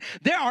 listen,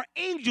 there are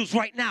angels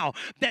right now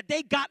that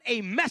they got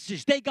a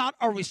message, they got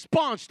a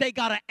response, they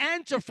got an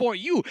answer for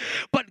you.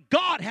 But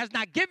God has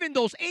not given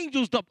those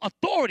angels the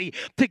authority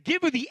to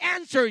give you the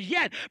answer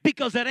yet,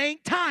 because it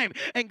ain't time.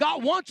 And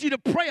God wants you to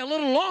pray a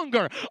little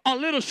longer, a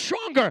little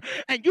stronger.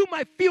 And you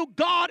might feel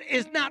God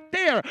is not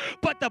there,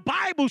 but the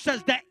Bible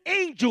says the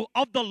angel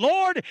of the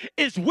Lord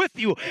is with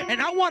you. And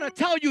I want to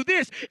tell you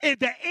this: if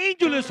the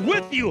angel is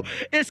with you,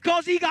 it's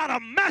because he got a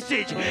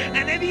message.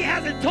 And if he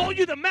hasn't told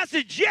you the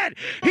message yet,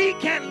 he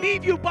can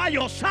leave you by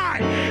your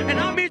side. And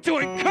I'm here to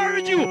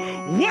encourage you: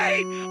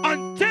 wait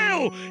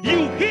until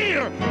you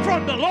hear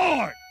from the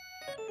Lord.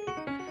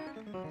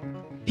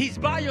 He's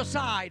by your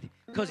side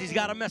because he's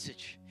got a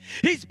message.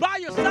 He's by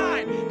your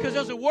side because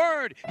there's a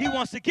word he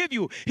wants to give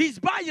you. He's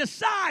by your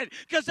side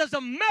because there's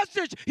a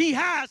message he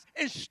has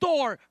in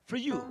store for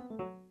you.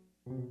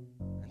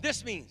 And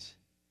this means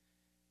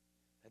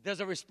that there's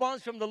a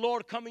response from the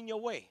Lord coming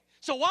your way.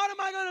 So what am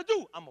I going to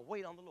do? I'm going to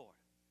wait on the Lord.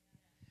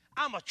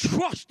 I'm going to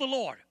trust the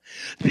Lord,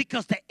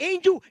 because the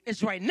angel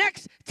is right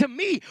next to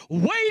me,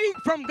 waiting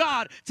from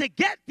God to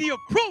get the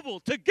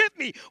approval to give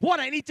me what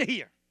I need to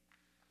hear.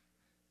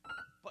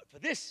 But for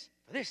this,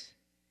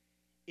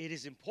 it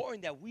is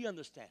important that we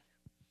understand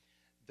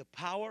the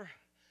power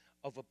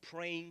of a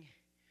praying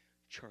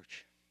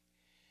church.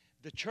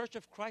 The church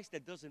of Christ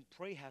that doesn't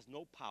pray has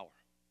no power.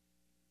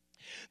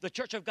 The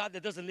church of God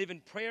that doesn't live in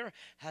prayer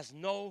has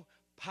no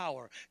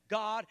power.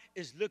 God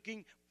is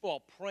looking for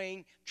a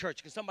praying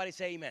church. Can somebody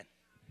say amen?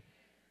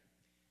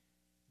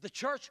 The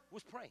church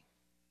was praying.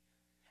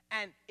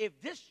 And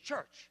if this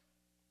church,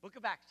 look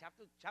at back,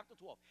 chapter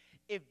 12,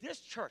 if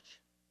this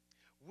church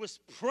was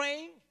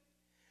praying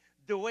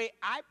the way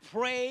I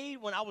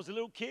prayed when I was a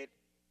little kid,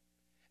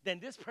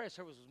 then this prayer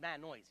service was mad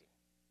noisy.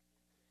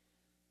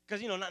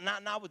 Because,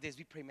 nowadays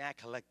we pray mad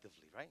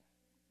collectively, right?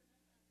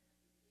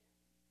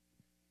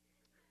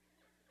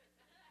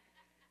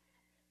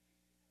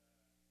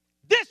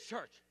 This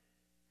church,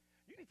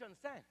 you need to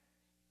understand,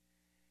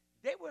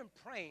 they weren't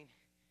praying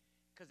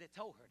because their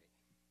toe hurt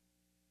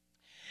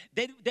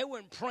it. They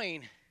weren't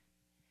praying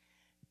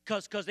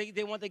because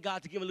they wanted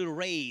God to give a little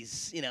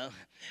raise,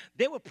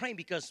 They were praying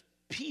because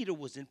Peter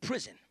was in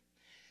prison.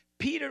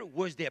 Peter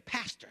was their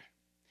pastor.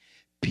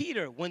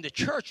 Peter, when the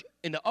church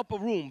in the upper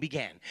room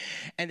began,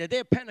 and the day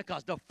of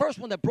Pentecost, the first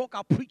one that broke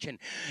out preaching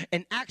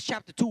in Acts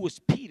chapter 2 was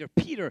Peter.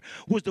 Peter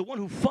was the one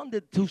who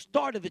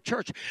started the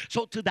church.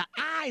 So to the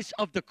eyes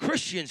of the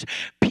Christians,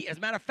 as a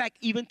matter of fact,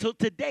 even till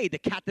today, the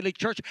Catholic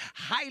Church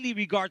highly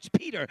regards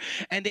Peter,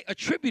 and they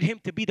attribute him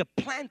to be the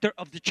planter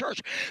of the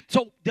church.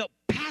 So the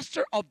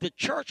pastor of the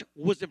church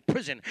was in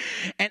prison.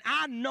 And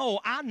I know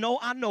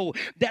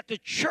that the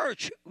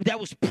church that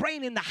was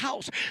praying in the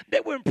house,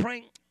 they weren't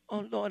praying,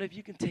 "Oh, Lord, if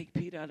you can take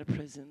Peter out of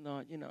prison,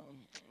 Lord,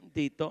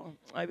 dito,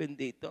 ay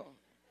bendito."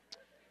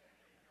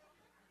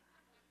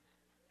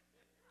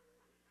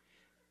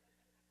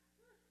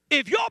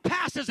 If your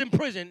pastor's in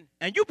prison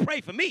and you pray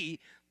for me,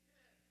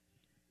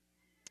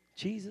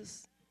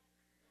 Jesus.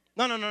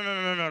 No.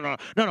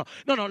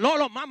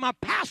 Lord, my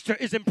pastor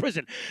is in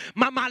prison.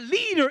 My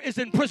leader is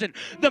in prison.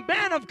 The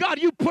man of God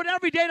you put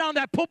every day down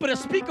that pulpit to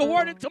speak a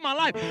word into my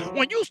life.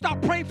 When you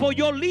stop praying for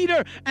your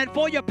leader and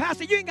for your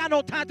pastor, you ain't got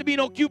no time to be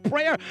no cute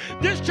prayer.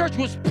 This church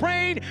was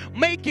praying,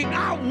 making,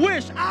 I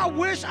wish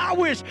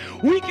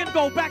we can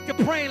go back to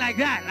praying like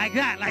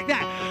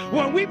that.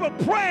 When we would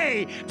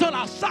pray till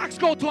our socks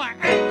go to our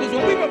ankles.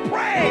 When we would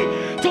pray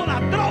till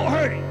our throat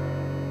hurting.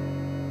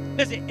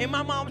 Listen, in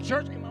my mama's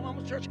church, when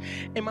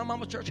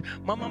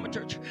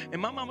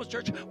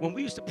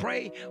we used to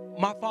pray,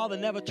 my father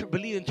never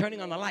believed in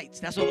turning on the lights.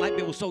 That's why the light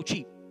bill was so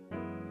cheap.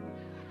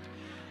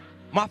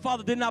 My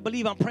father did not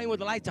believe I'm praying with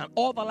the lights on.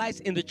 All the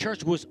lights in the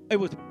church was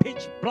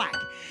pitch black.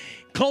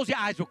 Close your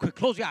eyes real quick.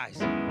 Close your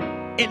eyes.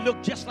 It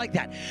looked just like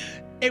that.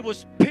 It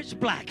was pitch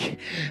black.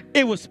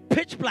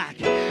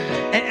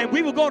 And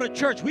we would go to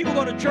church. I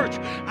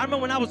remember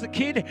when I was a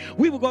kid,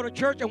 we would go to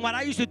church. And what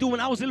I used to do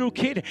when I was a little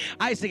kid,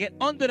 I used to get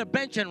under the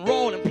bench and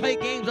roll and play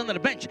games under the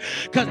bench.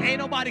 Because ain't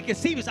nobody could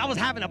see me. So I was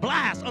having a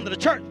blast under the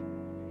church.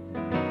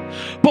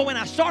 But when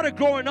I started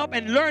growing up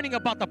and learning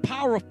about the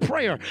power of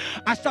prayer,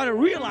 I started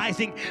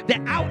realizing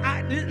that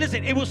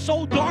listen, it was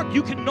so dark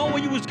you couldn't know where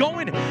you was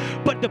going,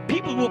 but the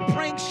people were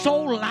praying so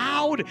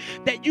loud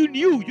that you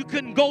knew you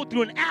couldn't go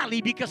through an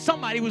alley because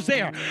somebody was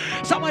there.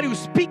 Somebody was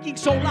speaking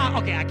so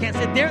loud. Okay, I can't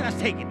sit there. That's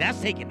taken.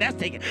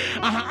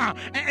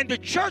 And the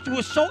church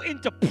was so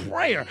into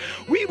prayer.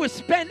 We would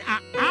spend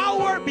an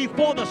hour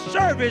before the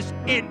service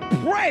in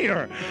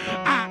prayer.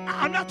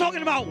 I'm not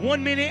talking about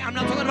 1 minute. I'm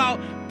not talking about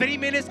 3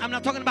 minutes. I'm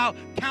not talking about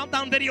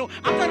countdown video.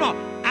 I'm talking about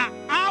an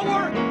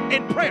hour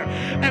in prayer.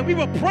 And we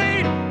were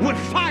praying with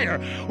fire.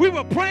 We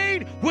were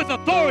praying with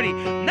authority.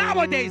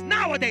 Nowadays,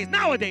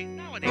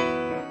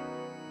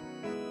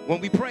 when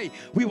we pray,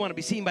 we want to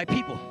be seen by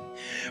people.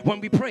 When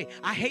we pray,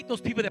 I hate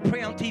those people that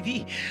pray on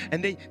TV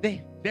and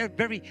they're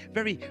very,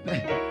 very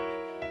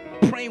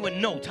praying with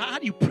notes. How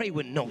do you pray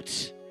with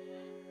notes?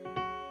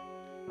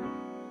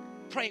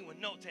 Praying with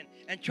notes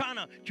and trying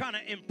to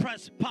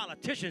impress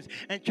politicians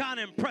and trying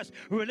to impress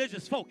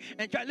religious folk.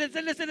 And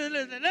listen.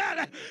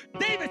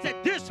 David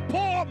said, this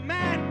poor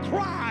man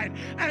cried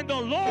and the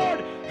Lord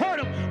heard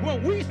him.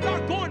 When we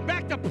start going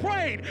back to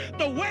praying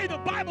the way the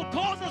Bible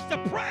calls us to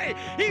pray,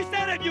 he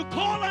said, if you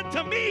call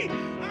unto me,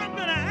 I'm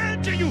going to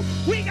answer you.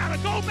 We got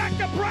to go back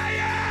to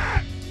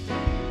praying.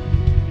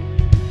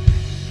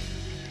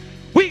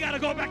 We got to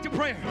go back to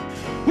prayer.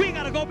 We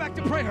got to go back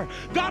to prayer.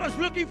 God is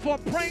looking for a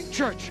praying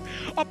church.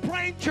 A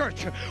praying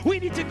church. We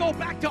need to go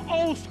back to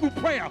old school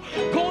prayer.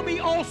 Call me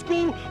old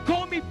school.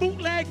 Call me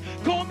bootleg.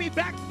 Call me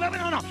back.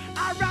 No.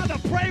 I'd rather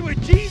pray with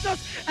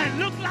Jesus and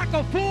look like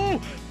a fool,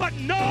 but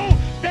know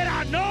that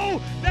I know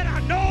that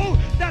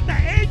the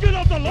angel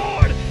of the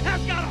Lord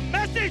has got a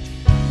message.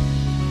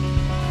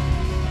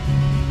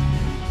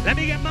 Let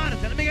me get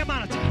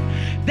monitored.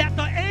 That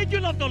the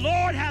angel of the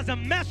Lord has a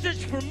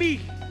message for me.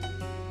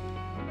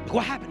 Look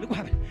what happened.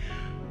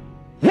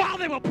 While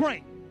they were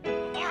praying.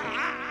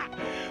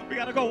 We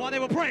got to go while they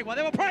were praying. While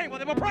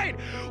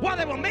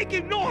they were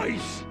making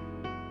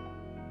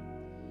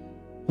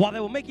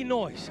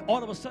noise.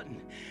 All of a sudden,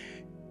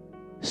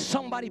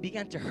 somebody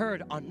began to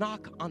hear a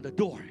knock on the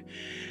door.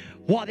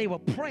 While they were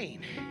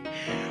praying.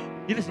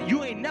 Listen,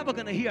 you ain't never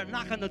going to hear a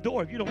knock on the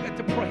door if you don't get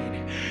to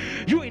praying.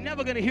 You ain't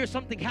never going to hear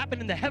something happen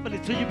in the heavens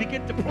until you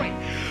begin to pray.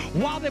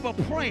 While they were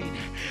praying,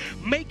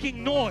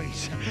 making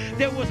noise,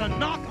 there was a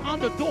knock on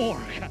the door.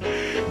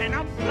 And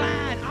I'm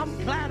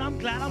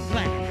glad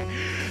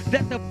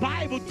that the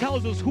Bible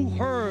tells us who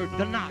heard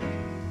the knock.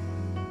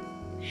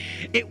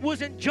 It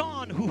wasn't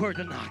John who heard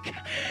the knock.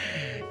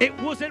 It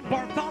wasn't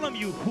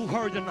Bartholomew who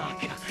heard the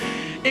knock.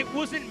 It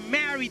wasn't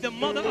Mary, the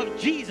mother of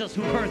Jesus,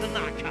 who heard the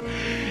knock.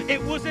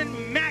 It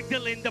wasn't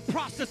Magdalene, the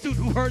prostitute,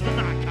 who heard the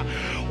knock.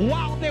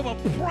 While they were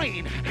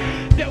praying,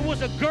 there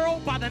was a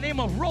girl by the name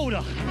of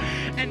Rhoda.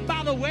 And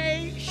by the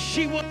way,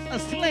 she was a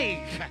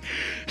slave.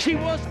 She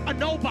was a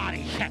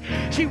nobody.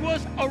 She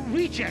was a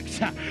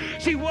reject.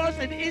 She was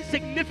an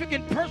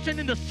insignificant person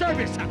in the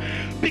service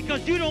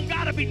because you don't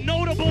got to be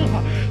notable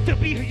to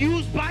be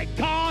used by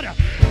God.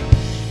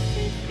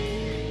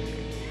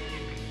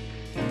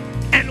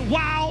 And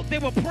while they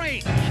were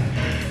praying,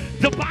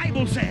 the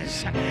Bible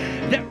says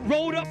that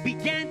Rhoda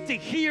began to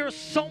hear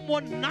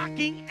someone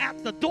knocking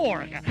at the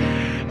door.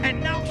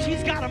 And now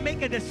she's got to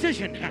make a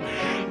decision.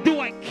 Do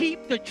I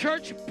keep the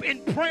church in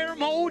prayer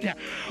mode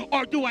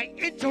or do I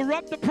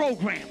interrupt the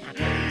program?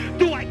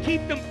 Do I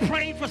keep them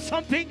praying for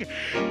something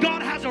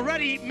God has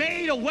already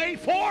made a way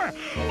for?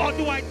 Or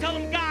do I tell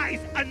them, guys,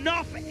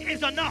 enough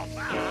is enough?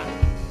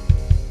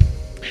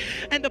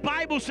 And the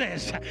Bible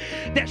says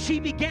that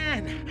she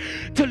began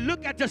to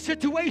look at the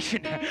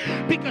situation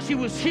because she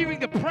was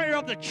hearing the prayer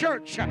of the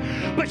church,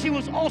 but she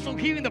was also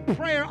hearing the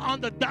prayer on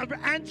the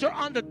answer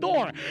on the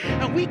door.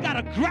 And we got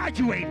to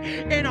graduate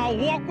in our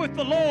walk with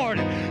the Lord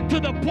to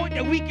the point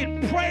that we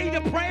can pray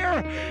the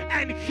prayer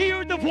and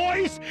hear the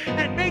voice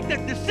and make the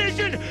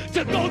decision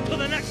to go to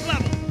the next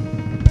level.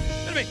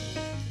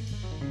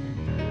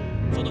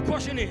 So the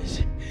question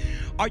is,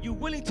 are you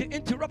willing to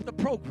interrupt the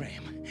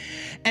program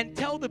and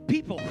tell the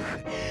people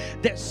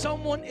that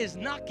someone is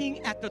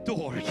knocking at the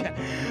door?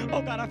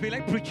 Oh God, I feel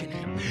like preaching.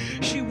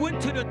 She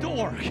went to the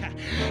door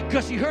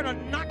because she heard a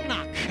knock.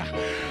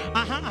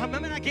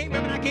 Remember that game?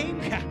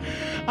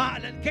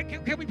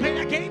 Can we play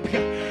that game?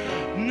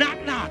 Knock.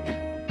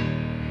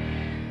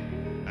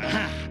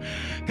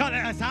 God,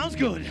 that sounds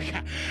good.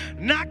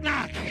 Knock.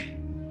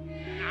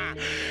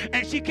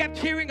 And she kept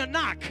hearing a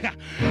knock,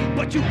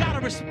 but you got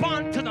to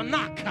respond to the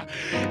knock.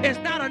 It's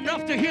not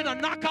enough to hear the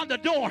knock on the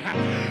door.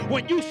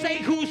 When you say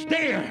who's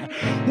there,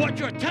 what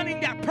you're telling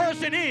that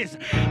person is,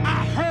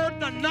 I heard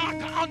the knock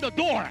on the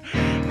door.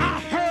 I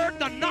heard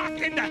the knock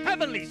in the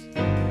heavenlies.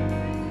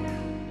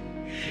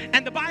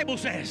 And the Bible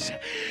says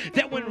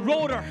that when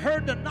Rhoda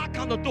heard the knock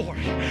on the door,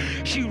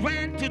 she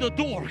ran to the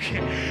door.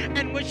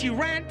 And when she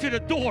ran to the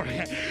door,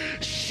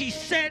 she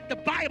said, the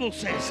Bible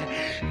says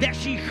that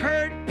she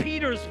heard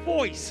Peter's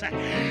voice.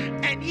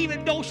 And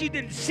even though she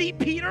didn't see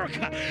Peter,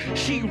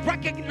 she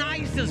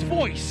recognized his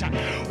voice.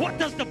 What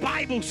does the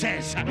Bible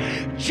says?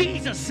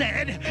 Jesus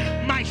said,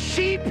 my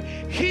sheep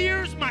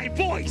hears my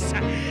voice,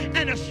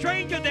 and a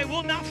stranger they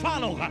will not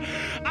follow.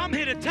 I'm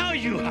here to tell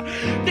you,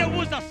 there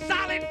was a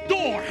solid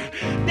door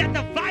that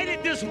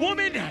divided this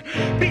woman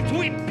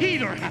between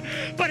Peter.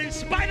 But in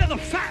spite of the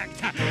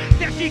fact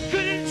that she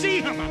couldn't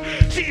see him,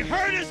 she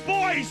heard his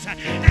voice,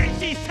 and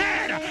she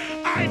said,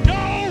 I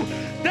know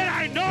that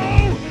I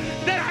know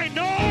that I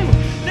know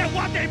that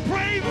what they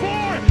prayed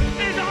for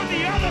is on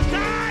the other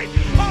side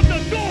of the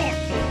door.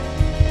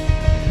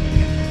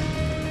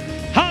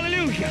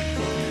 Hallelujah.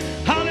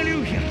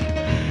 Hallelujah.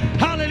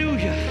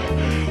 Hallelujah.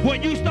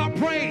 When you start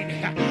praying,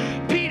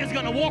 Peter's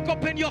going to walk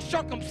up in your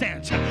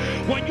circumstance.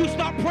 When you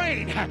start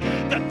praying,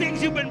 the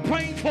things you've been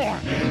praying for,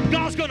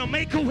 God's going to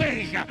make a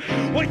way.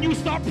 When you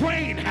start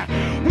praying,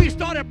 we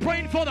started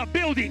praying for the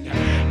building.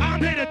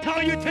 I'm here to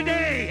tell you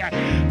today,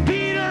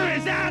 Peter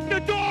is at the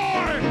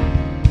door.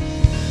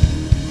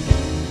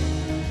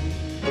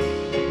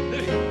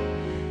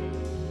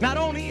 Not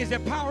only is there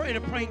power in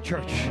a praying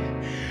church,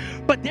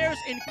 but there's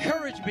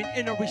encouragement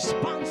in a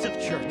responsive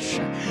church.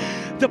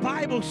 The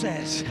Bible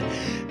says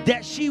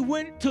that she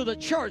went to the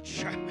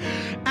church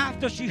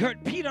after she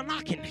heard Peter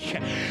knocking.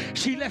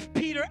 She left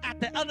Peter at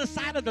the other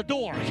side of the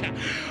door.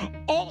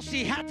 All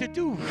she had to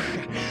do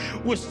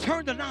was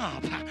turn the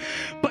knob,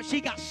 but she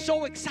got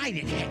so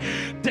excited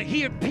to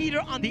hear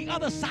Peter on the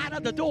other side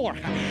of the door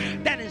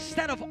that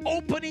instead of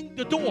opening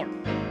the door,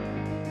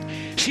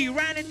 she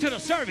ran into the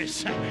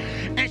service,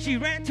 and she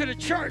ran to the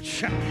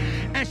church,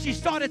 and she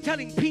started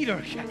telling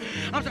Peter,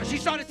 she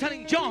started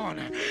telling John,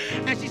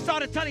 and she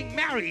started telling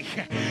Mary,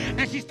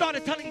 and she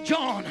started telling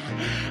John,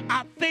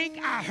 I think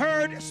I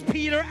heard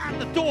Peter at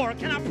the door.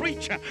 Can I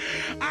preach?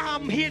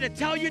 I'm here to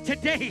tell you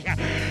today,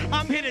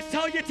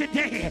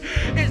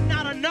 it's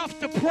not enough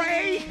to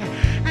pray,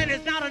 and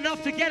it's not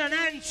enough to get an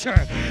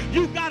answer.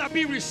 You gotta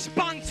be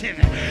responsive.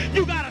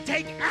 You gotta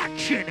take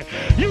action.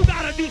 You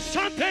gotta do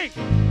something.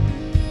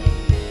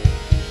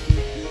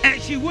 And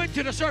she went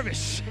to the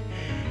service.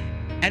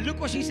 And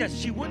look what she says.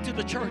 She went to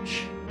the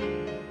church.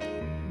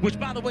 Which,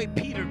 by the way,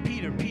 Peter,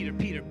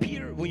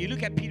 when you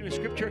look at Peter in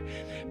Scripture,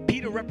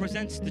 Peter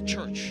represents the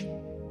church.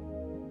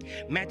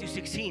 Matthew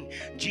 16,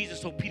 Jesus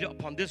told Peter,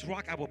 upon this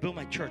rock I will build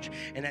my church.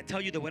 And I tell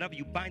you that whatever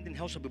you bind in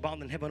hell shall be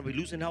bound in heaven, whatever you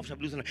loose in hell shall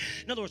be loosed in heaven.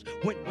 In other words,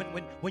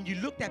 when you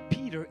looked at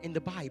Peter in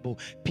the Bible,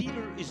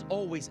 Peter is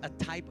always a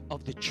type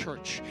of the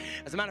church.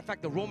 As a matter of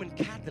fact, the Roman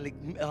Catholic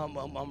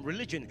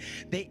religion,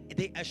 they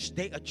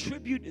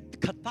attribute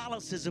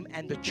Catholicism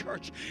and the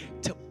church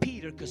to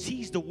Peter because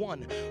he's the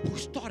one who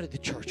started the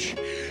church.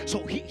 So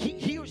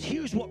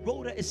here's what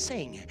Rhoda is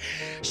saying.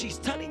 She's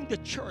telling the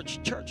church,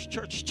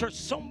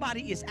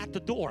 somebody is at the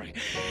door.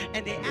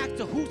 And they asked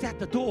her, who's at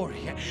the door?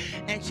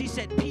 And she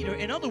said, Peter.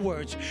 In other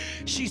words,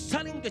 she's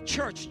telling the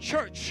church,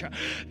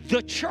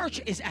 the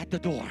church is at the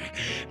door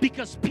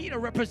because Peter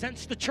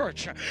represents the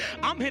church.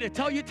 I'm here to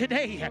tell you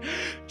today,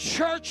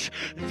 church,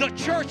 the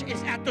church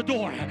is at the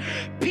door.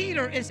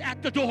 Peter is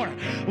at the door.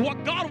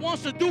 What God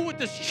wants to do with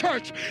this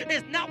church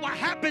is not what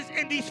happens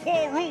in these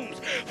four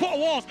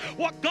walls.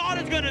 What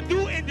God is going to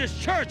do in this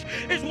church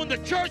is when the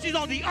church is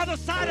on the other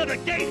side of the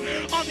gate,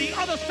 on the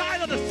other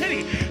side of the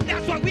city.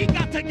 That's why we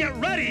got to get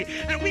ready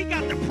and we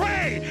got to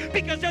pray,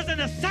 because there's an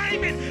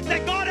assignment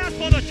that God has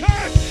for the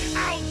church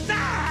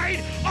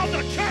outside of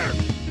the church.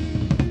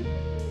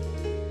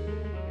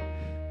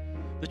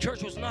 The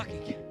church was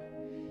knocking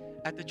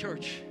at the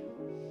church.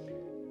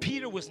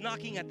 Peter was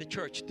knocking at the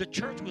church. The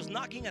church was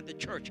knocking at the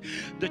church.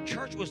 The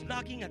church was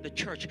knocking at the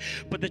church.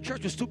 But the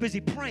church was too busy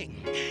praying.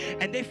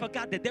 And they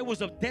forgot that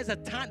there's a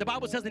time. The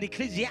Bible says in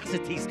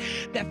Ecclesiastes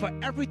that for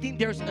everything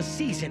there's a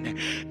season.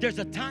 There's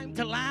a time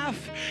to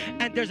laugh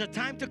and there's a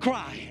time to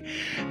cry.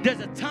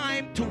 There's a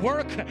time to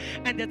work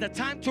and there's a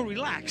time to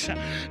relax.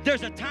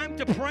 There's a time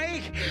to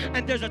pray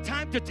and there's a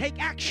time to take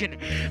action.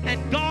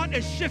 And God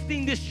is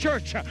shifting this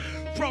church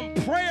from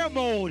prayer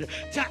mode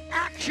to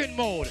action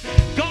mode.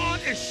 God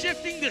is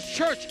shifting this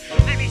church,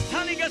 and he's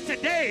telling us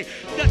today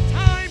the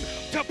time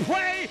to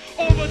pray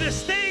over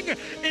this thing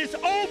is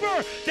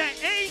over. The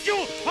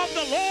angel of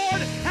the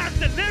Lord has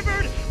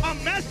delivered a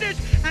message,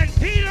 and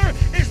Peter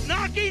is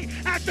knocking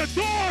at the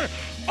door.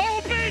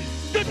 Open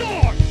the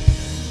door.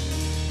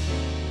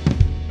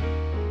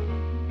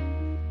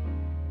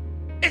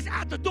 It's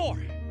at the door.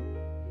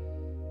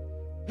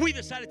 We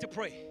decided to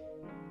pray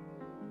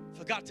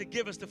for God to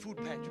give us the food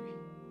pantry,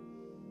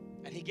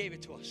 and he gave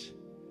it to us.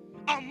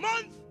 A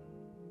month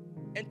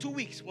and 2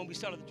 weeks when we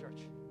started the church,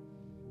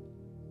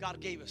 God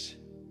gave us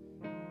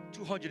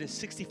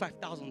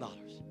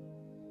 $265,000.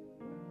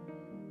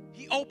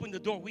 He opened the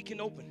door we can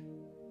open.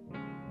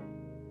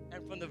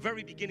 And from the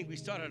very beginning we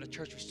started a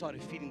church, we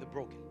started feeding the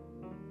broken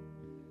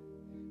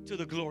to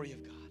the glory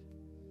of God.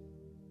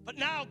 But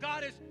now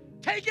God is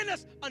taking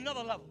us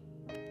another level.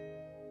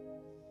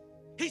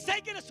 He's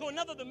taking us to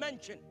another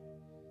dimension.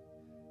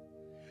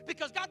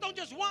 Because God don't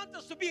just want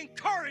us to be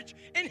encouraged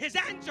in his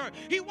answer.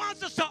 He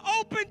wants us to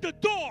open the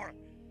door.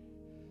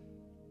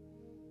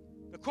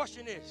 The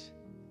question is,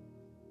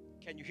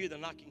 can you hear the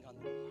knocking on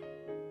the door?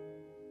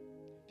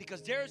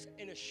 Because there's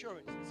an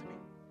assurance, listen to me.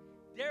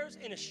 There's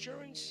an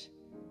assurance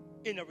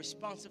in a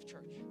responsive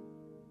church.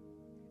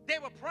 They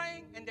were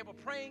praying and they were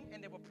praying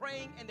and they were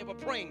praying and they were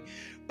praying.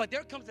 But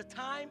there comes a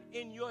time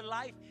in your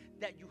life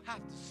that you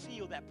have to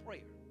seal that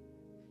prayer.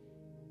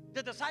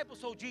 The disciples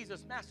told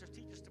Jesus, Master,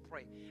 teach us to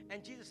pray.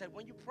 And Jesus said,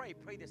 when you pray,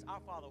 pray this: Our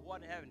Father, who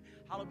art in heaven,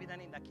 hallowed be thy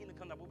name. Thy kingdom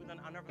come, thy will be done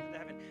on earth as in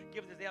heaven.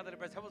 Give us this day our daily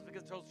bread. Help us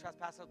because those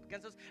trespass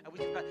against us.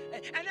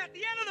 And at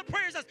the end of the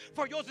prayer it says,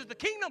 for yours is the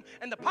kingdom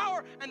and the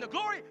power and the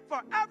glory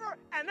forever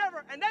and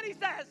ever. And then he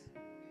says,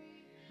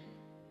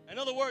 in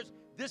other words,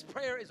 this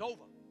prayer is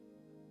over.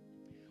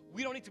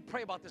 We don't need to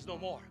pray about this no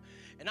more.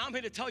 And I'm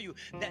here to tell you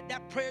that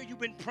that prayer you've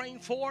been praying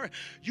for,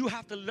 you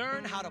have to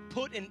learn how to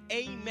put an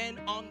amen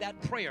on that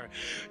prayer.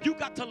 You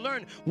got to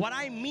learn. What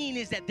I mean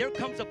is that there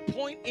comes a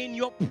point in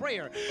your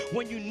prayer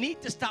when you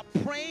need to stop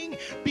praying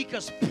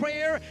because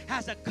prayer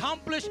has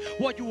accomplished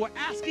what you were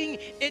asking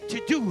it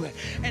to do.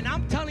 And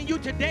I'm telling you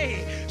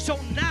today, so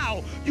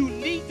now you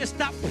need to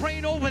stop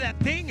praying over that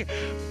thing.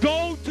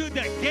 Go to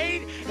the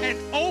gate and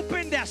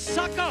open that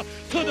sucker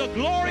to the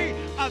glory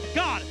of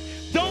God.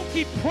 Don't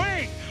keep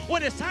praying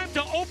when it's time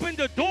to open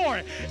the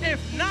door.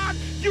 If not,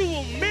 you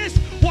will miss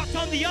what's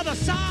on the other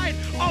side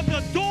of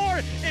the door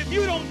if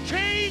you don't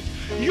change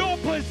your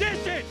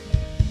position.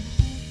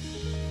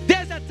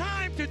 There's a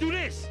time to do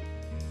this.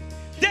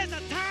 There's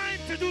a time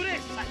to do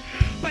this.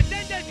 But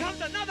then there comes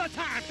another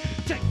time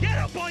to get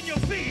up on your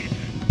feet,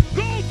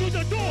 go to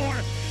the door,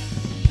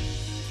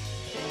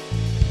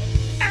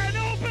 and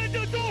open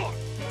the door.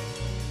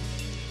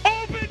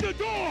 Open the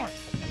door.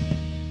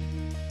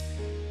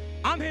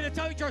 I'm here to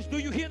tell you, church, do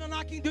you hear the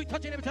knocking?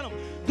 Touch your neighbor, tell them,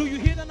 do you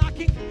hear the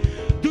knocking?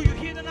 Do you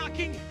hear the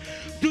knocking?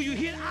 Do you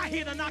hear? I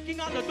hear the knocking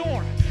on the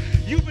door.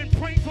 You've been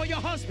praying for your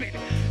husband,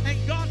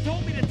 and God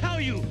told me to tell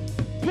you,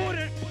 put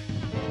an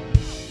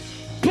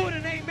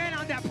amen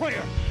on that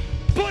prayer.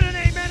 Put an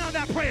amen on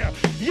that prayer.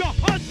 Your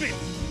husband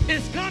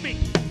is coming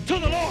to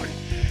the Lord.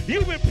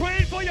 You've been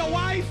praying for your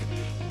wife.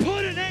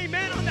 Put an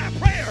amen on that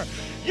prayer.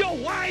 Your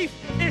wife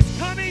is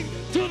coming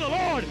to the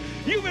Lord.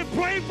 You've been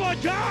praying for a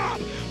job.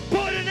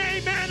 Put an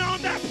amen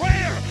on that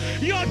prayer.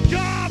 Your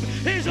job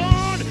is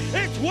on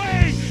its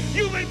way.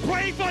 You've been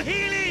praying for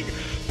healing.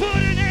 Put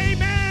an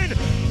amen.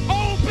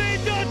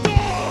 Open the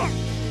door.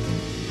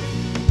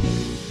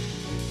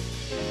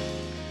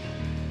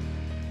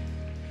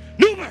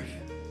 New birth.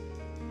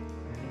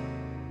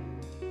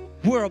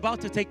 We're about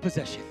to take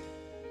possession.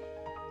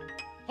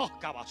 Oh,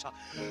 gosh.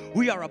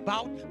 We are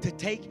about to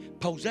take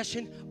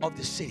possession of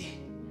the city.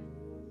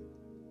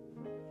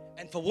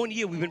 And for 1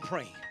 year, we've been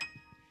praying.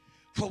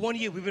 For 1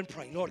 year, we've been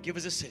praying, Lord, give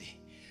us a city.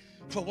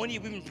 For 1 year,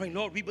 we've been praying,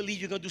 Lord, we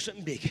believe you're going to do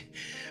something big.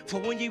 For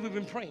 1 year, we've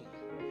been praying.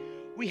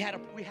 We had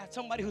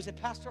somebody who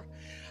said, Pastor,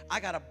 I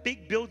got a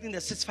big building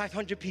that sits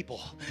 500 people.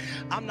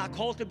 I'm not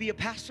called to be a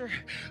pastor.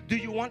 Do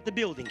you want the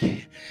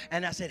building?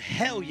 And I said,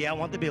 hell yeah, I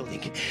want the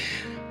building.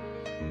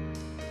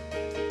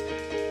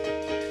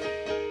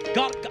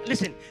 God,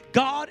 listen,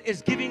 God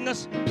is giving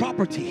us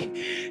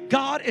property.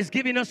 God is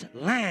giving us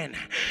land.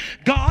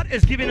 God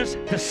is giving us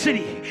the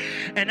city.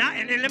 And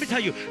let me tell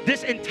you,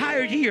 this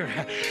entire year,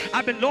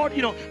 I've been, Lord,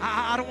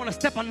 I don't want to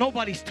step on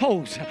nobody's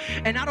toes.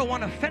 And I don't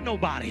want to offend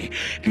nobody.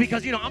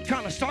 Because, I'm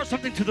trying to start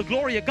something to the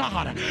glory of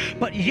God.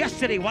 But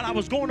yesterday, while I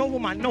was going over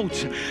my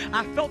notes,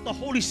 I felt the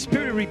Holy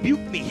Spirit rebuke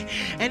me.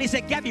 And he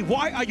said, Gabby,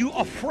 why are you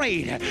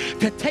afraid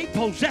to take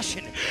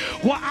possession?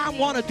 What I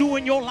want to do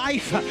in your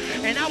life.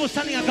 And I was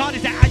telling God,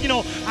 is that,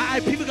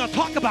 people are going to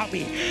talk about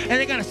me. And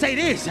they're going to say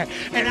this.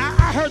 And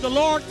I heard the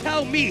Lord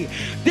tell me,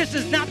 this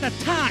is not the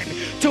time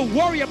to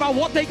worry about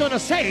what they're going to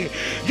say.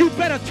 You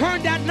better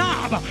turn that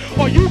knob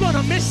or you're going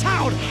to miss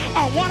out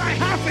on what I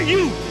have for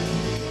you.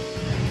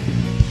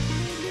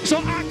 So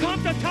I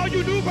come to tell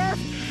you, New Birth,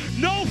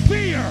 no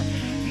fear,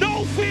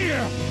 no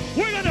fear.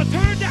 We're going to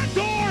turn that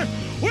door.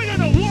 We're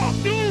going to walk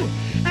through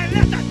and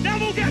let the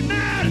devil get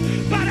mad.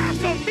 But as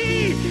for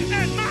me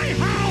and my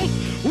house,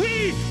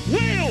 we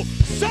will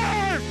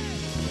serve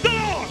the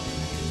Lord.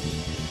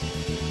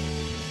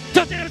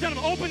 Tell them,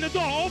 open the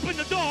door, open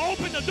the door,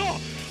 open the door,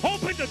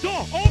 open the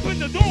door, open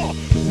the door.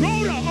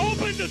 Rhoda,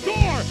 open the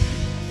door.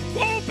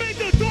 Open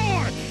the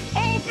door.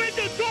 Open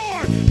the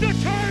door. The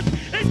church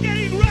is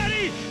getting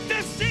ready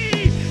to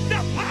see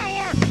the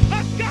power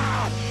of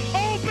God.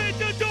 Open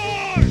the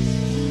doors.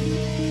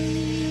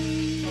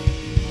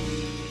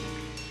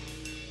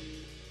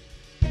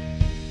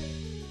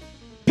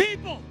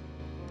 People,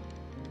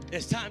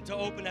 it's time to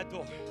open that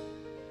door.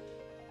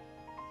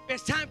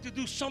 It's time to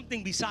do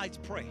something besides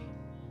pray.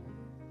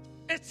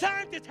 It's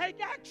time to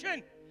take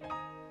action.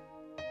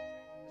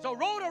 So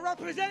Rhoda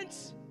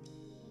represents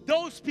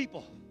those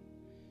people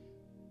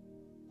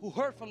who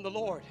heard from the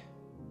Lord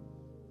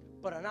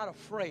but are not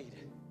afraid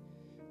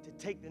to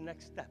take the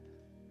next step.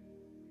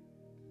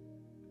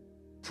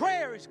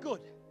 Prayer is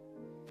good,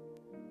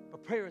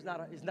 but prayer is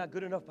not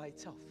good enough by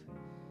itself.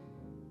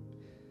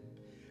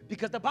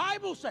 Because the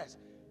Bible says,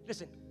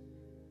 listen,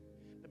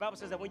 the Bible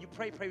says that when you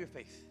pray, pray with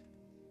faith,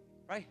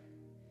 right?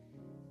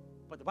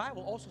 But the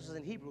Bible also says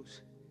in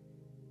Hebrews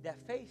that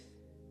faith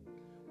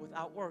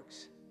without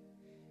works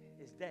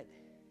is dead.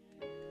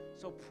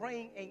 So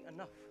praying ain't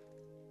enough.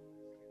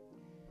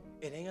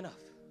 It ain't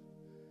enough.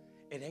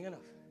 It ain't enough.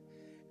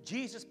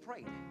 Jesus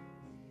prayed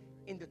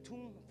in the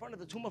tomb, in front of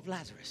the tomb of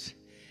Lazarus.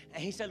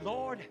 And he said,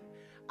 Lord,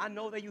 I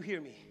know that you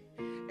hear me.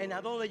 And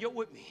I know that you're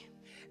with me.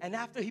 And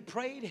after he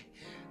prayed,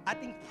 I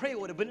think prayer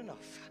would have been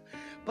enough.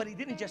 But he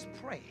didn't just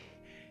pray.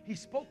 He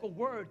spoke a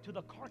word to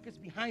the carcass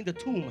behind the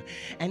tomb.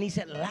 And he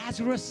said,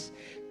 Lazarus,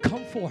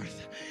 come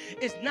forth.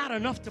 It's not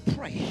enough to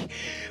pray.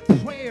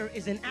 Prayer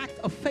is an act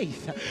of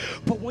faith.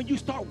 But when you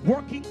start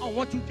working on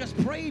what you just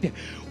prayed,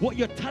 what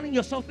you're telling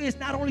yourself is,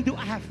 not only do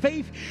I have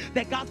faith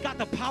that God's got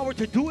the power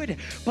to do it,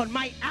 but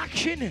my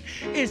action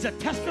is a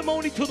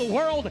testimony to the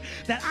world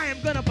that I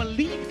am going to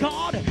believe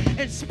God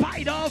in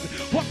spite of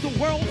what the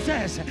world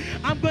says.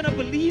 I'm going to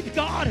believe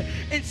God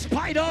in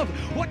spite of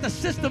what the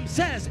system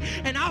says.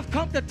 And I've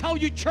come to tell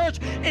you, church,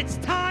 it's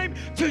time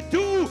to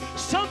do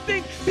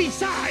something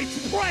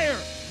besides prayer.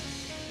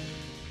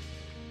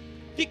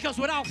 Because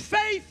without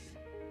faith,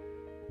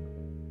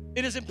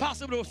 it is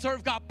impossible to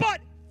serve God.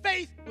 But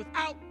faith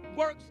without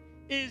works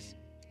is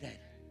dead.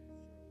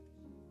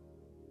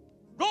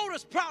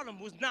 Rhoda's problem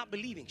was not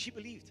believing. She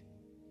believed.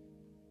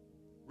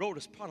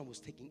 Rhoda's problem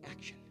was taking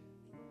action.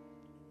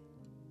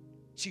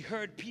 She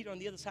heard Peter on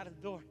the other side of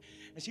the door,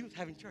 and she was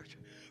having church.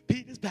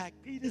 Peter's back.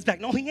 Peter's back.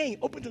 No, he ain't.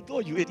 Open the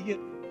door, you idiot.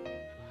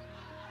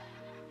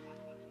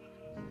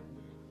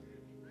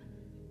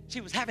 She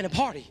was having a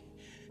party.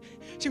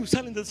 She was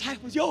telling the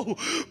disciples, yo,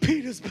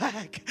 Peter's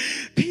back.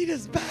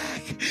 Peter's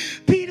back.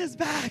 Peter's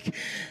back.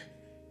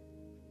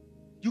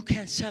 You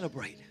can't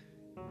celebrate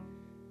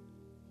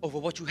over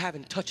what you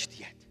haven't touched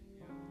yet.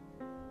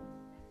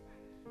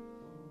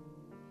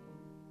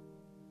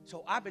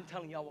 So I've been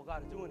telling y'all what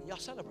God is doing, and y'all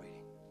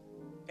celebrating.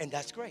 And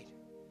that's great.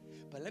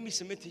 But let me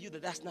submit to you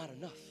that that's not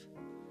enough.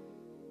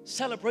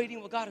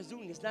 Celebrating what God is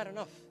doing is not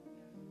enough.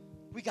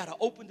 We got to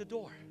open the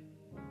door.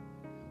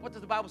 What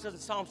does the Bible say in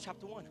Psalms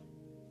chapter 1?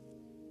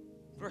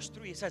 Verse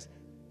 3, it says,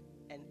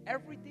 and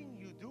everything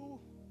you do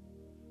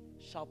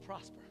shall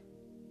prosper.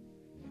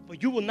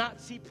 But you will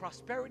not see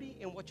prosperity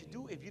in what you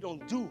do if you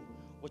don't do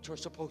what you're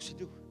supposed to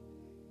do.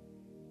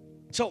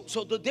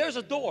 So there's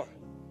a door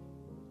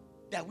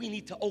that we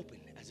need to open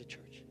as a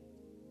church.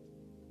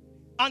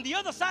 On the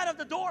other side of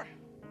the door,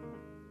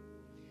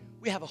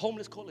 we have a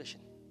homeless coalition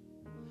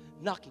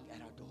knocking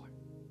at our door.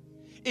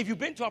 If you've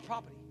been to our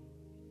property,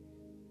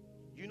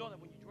 you know that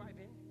when you drive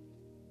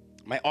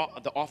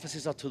in, the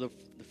offices are to the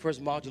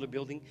first modular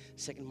building,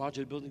 second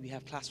modular building, we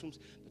have classrooms.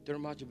 The third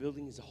modular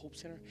building is the Hope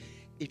Center.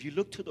 If you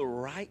look to the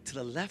right, to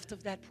the left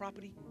of that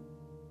property,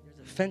 there's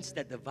a fence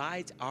that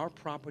divides our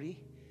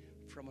property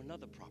from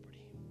another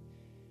property.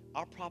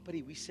 Our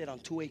property, we sit on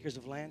 2 acres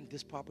of land.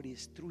 This property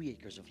is 3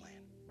 acres of land.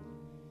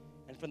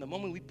 And from the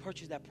moment we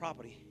purchased that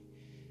property,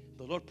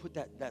 the Lord put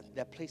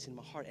that place in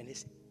my heart. And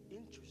it's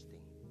interesting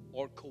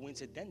or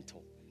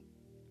coincidental,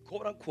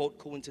 quote unquote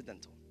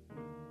coincidental,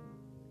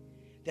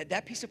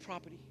 that piece of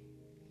property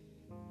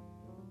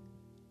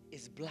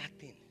is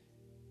blacked in.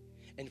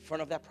 In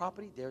front of that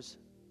property, there's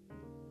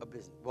a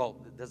business. Well,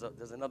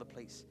 there's another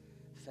place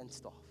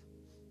fenced off.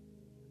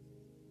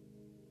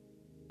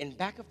 In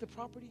back of the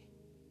property,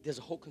 there's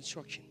a whole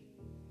construction.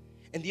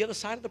 And the other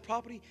side of the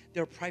property,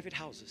 there are private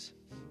houses.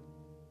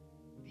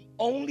 The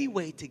only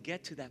way to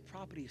get to that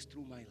property is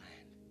through my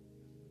land,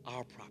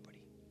 our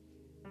property.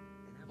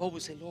 And I've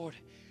always said, Lord,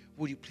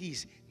 would you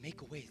please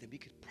make a way that we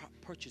could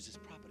purchase this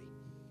property?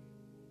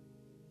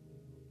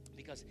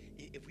 Because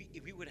if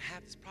we would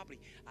have this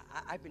property,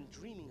 I've been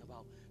dreaming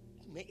about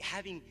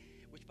having,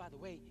 which by the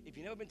way, if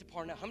you've never been to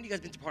Parnell, how many of you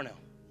guys been to Parnell?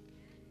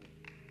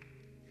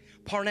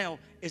 Parnell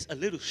is a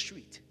little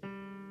street.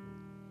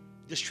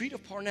 The street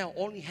of Parnell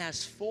only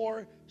has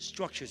 4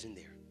 structures in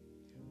there.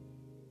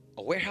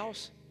 A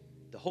warehouse,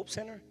 the Hope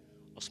Center,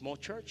 a small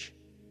church,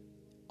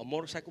 a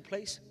motorcycle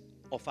place,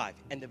 or 5,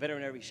 and the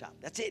veterinary shop.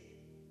 That's it.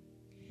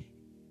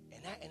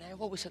 And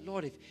I've always said,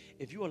 Lord,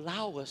 if you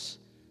allow us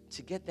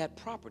to get that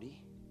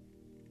property,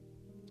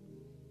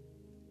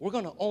 we're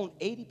going to own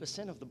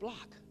 80% of the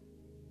block.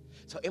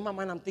 So in my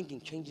mind, I'm thinking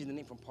changing the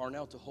name from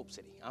Parnell to Hope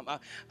City. I'm going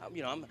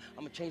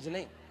to change the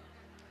name.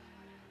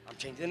 I'm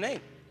changing the name.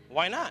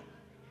 Why not?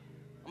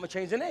 I'm going to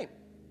change the name.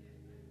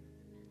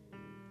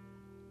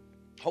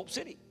 Hope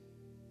City.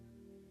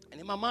 And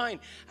in my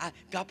mind,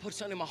 God put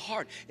something in my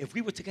heart. If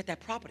we were to get that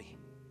property,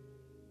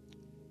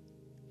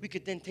 we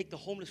could then take the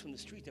homeless from the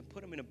street and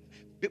put them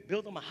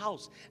build them a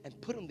house and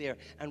put them there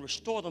and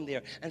restore them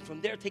there. And from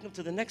there, take them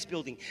to the next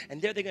building.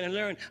 And there they're going to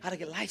learn how to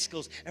get life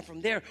skills. And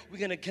from there, we're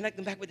going to connect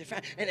them back with their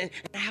family. And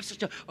I have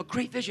such a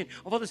great vision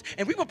of all this.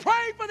 And we were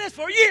praying for this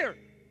for a year.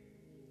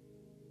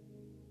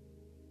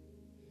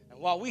 And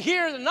while we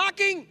hear the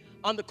knocking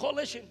on the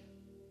coalition,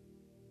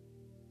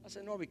 I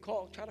said, no,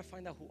 try to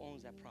find out who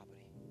owns that property.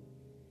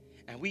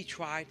 And we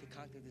tried to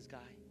contact this guy.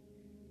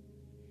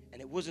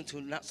 And it wasn't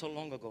until not so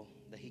long ago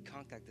that he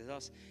contacted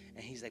us.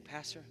 And he's like,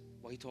 Pastor,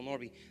 well, he told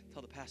Norby,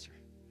 tell the pastor,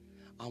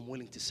 I'm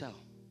willing to sell.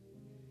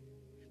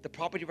 The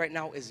property right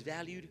now is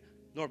valued,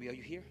 Norby, are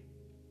you here?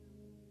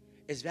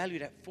 It's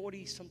valued at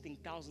 $40-something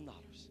thousand.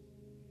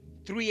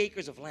 3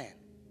 acres of land.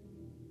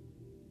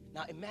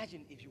 Now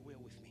imagine, if you will,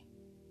 with me.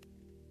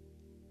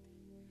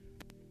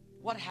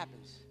 What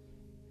happens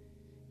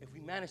if we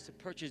manage to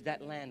purchase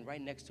that land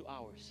right next to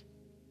ours?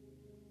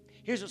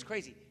 Here's what's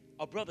crazy.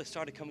 Our brother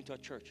started coming to our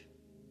church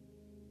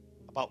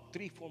about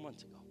 3-4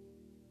 months ago.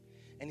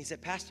 And he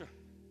said, Pastor,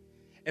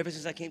 ever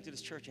since I came to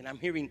this church and I'm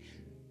hearing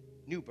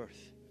new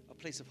birth, a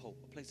place of hope,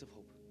 a place of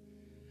hope.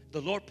 The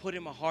Lord put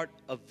in my heart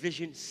a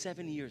vision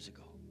 7 years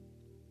ago.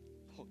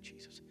 Oh,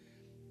 Jesus.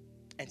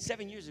 And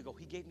 7 years ago,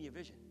 he gave me a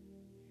vision.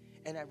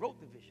 And I wrote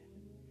the vision.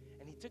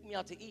 And he took me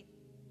out to eat.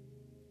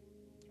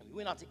 And we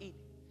went out to eat.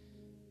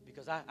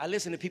 Because I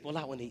listen to people a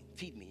lot when they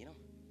feed me, you know.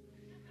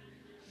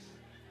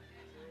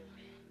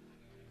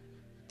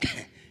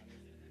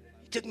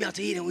 He took me out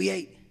to eat and we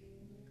ate.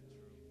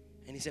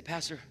 And he said,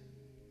 Pastor,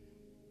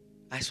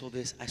 I saw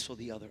this, I saw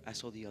the other, I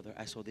saw the other,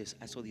 I saw this,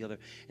 I saw the other.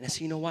 And I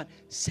said, you know what?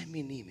 Send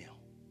me an email.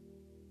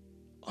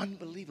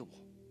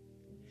 Unbelievable.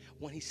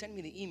 When he sent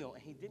me the email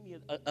and he did me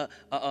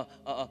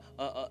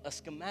a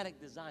schematic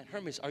design.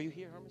 Hermes, are you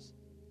here, Hermes?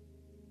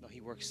 No, he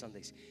works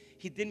Sundays.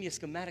 He did me a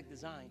schematic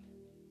design.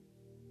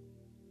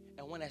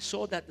 And when I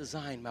saw that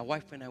design, my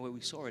wife and I, when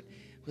we saw it,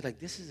 we're like,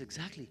 this is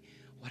exactly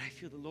what I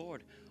feel the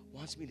Lord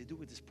wants me to do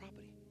with this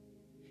property.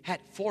 Had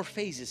 4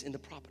 phases in the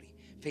property.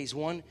 Phase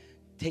 1,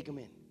 take them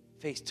in.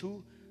 Phase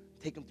 2,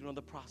 take them through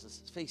another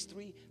process. Phase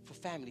 3, for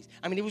families.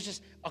 I mean, it was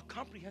just a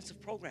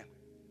comprehensive program.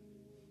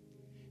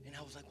 And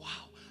I was like,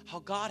 wow, how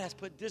God has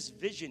put this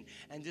vision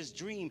and this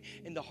dream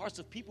in the hearts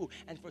of people.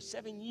 And for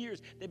 7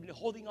 years, they've been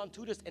holding on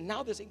to this. And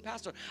now they're saying,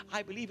 Pastor,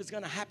 I believe it's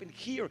going to happen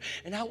here.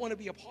 And I want to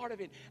be a part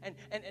of it. And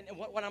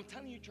what I'm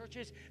telling you, church,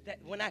 is that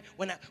when I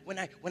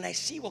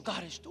see what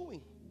God is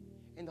doing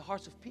in the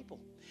hearts of people,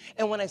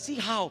 and when I see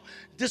how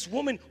this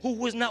woman who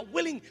was not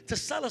willing to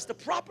sell us the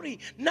property,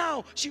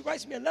 now she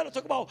writes me a letter,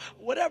 talk about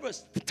whatever,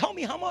 tell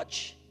me how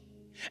much.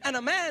 And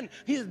a man,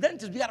 he's a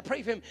dentist, we got to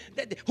pray for him,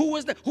 who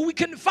we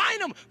couldn't find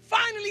him,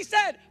 finally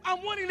said,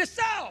 I'm willing to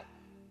sell.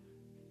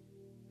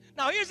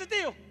 Now here's the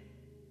deal.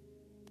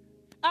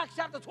 Acts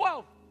chapter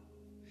 12.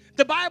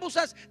 The Bible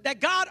says that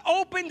God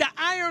opened the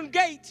iron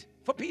gate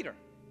for Peter.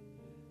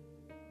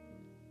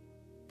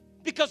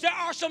 Because there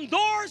are some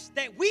doors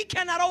that we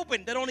cannot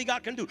open that only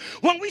God can do.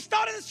 When we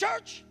started this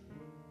church,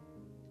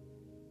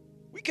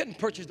 we couldn't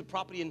purchase the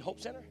property in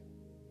Hope Center.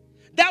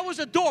 That was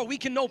a door we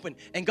can open.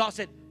 And God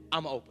said,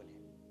 I'm going to open it.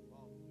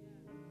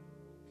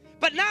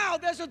 But now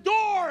there's a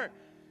door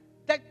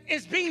that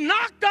is being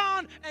knocked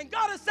on. And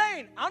God is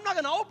saying, I'm not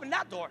going to open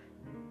that door.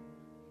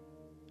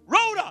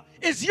 Rhoda,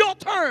 it's your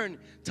turn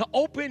to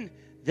open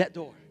that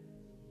door.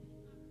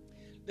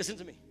 Listen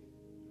to me.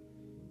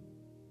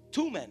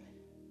 Two men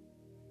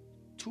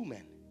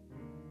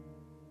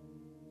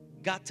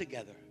got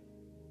together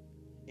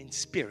in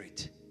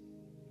spirit.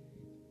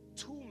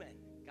 2 men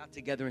got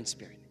together in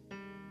spirit.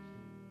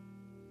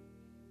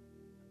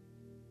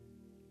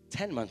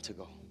 10 months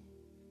ago,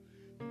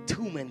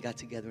 2 men got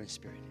together in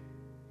spirit.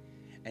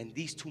 And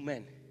these 2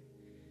 men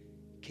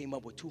came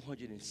up with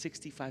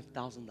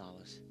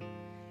 $265,000.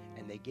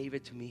 And they gave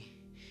it to me,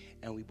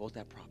 and we bought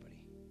that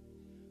property.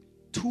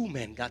 2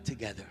 men got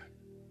together.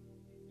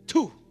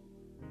 2.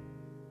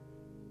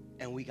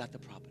 And we got the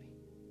property.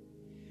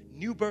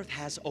 New Birth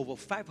has over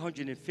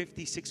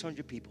 550,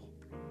 600 people.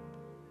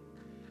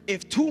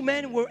 If 2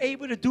 men were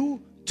able to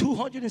do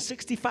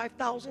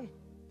 265,000,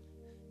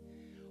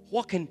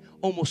 what can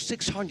almost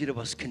 600 of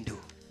us can do?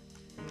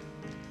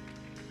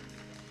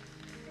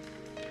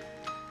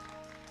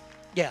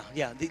 Yeah.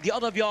 The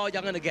other of y'all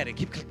gonna get it.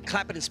 Keep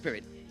clapping in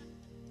spirit.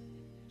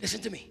 Listen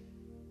to me.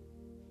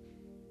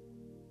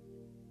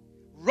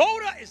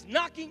 Rhoda is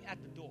knocking at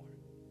the door.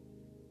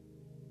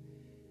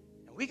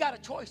 And we got a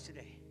choice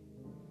today.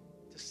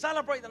 To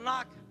celebrate the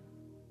knock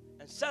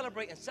and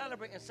celebrate and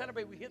celebrate and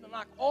celebrate. We hear the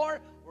knock. Or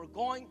we're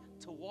going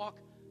to walk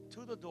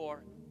to the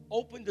door,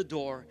 open the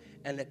door,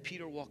 and let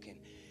Peter walk in.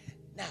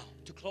 Now,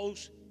 to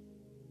close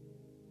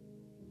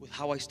with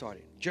how I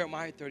started.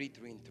 Jeremiah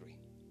 33:3.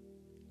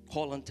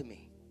 Call unto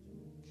me,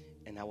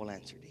 and I will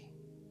answer thee.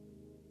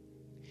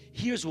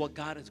 Here's what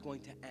God is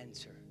going to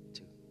answer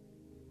to.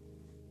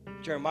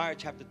 Jeremiah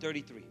chapter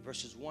 33,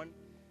 verses 1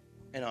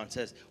 and on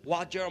says,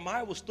 while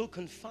Jeremiah was still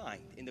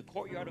confined in the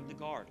courtyard of the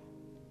guard,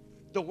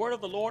 the word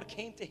of the Lord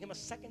came to him a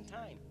second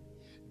time.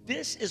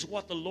 This is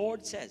what the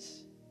Lord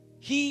says.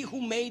 He who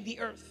made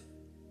the earth,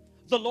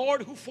 the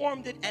Lord who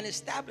formed it and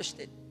established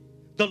it,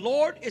 the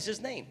Lord is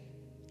his name.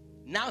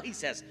 Now he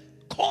says,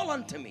 call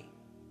unto me,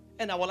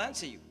 and I will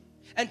answer you,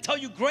 and tell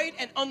you great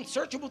and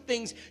unsearchable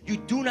things you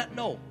do not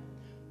know.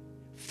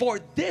 For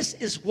this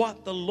is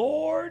what the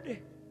Lord,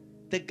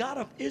 the God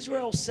of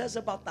Israel, says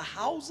about the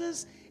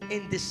houses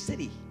in this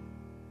city.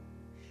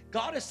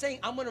 God is saying,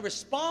 I'm going to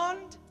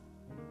respond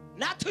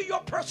not to your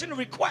personal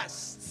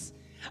requests,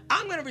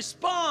 I'm going to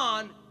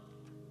respond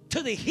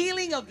to the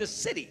healing of the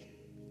city.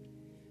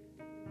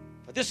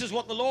 For this is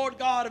what the Lord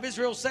God of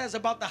Israel says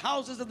about the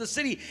houses of the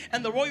city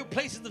and the royal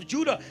places of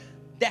Judah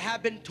that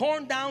have been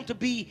torn down to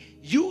be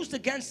used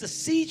against the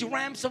siege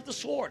ramps of the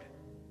sword.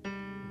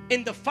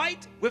 In the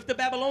fight with the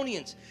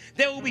Babylonians,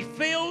 they will be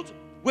filled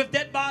with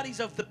dead bodies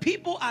of the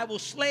people I will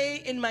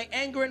slay in my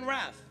anger and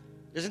wrath.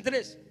 Listen to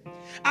this.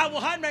 I will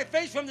hide my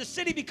face from the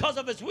city because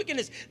of its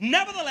wickedness.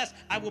 Nevertheless,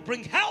 I will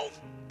bring health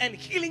and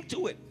healing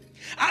to it.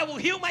 I will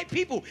heal my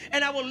people,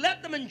 and I will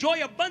let them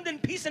enjoy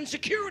abundant peace and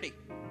security.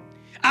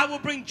 I will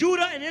bring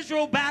Judah and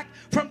Israel back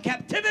from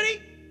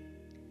captivity,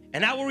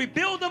 and I will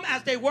rebuild them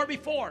as they were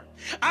before.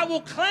 I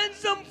will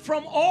cleanse them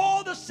from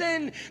all the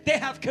sin they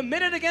have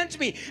committed against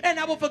me, and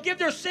I will forgive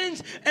their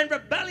sins and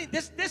rebellion.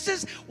 This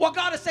is what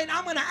God is saying.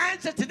 I'm going to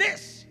answer to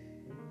this.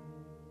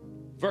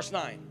 Verse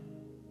 9.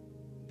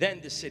 Then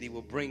the city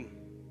will bring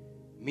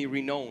me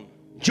renown,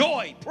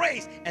 joy,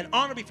 praise, and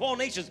honor before all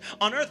nations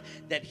on earth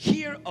that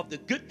hear of the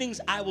good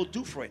things I will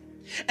do for it.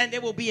 And they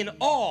will be in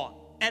awe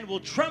and will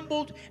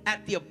tremble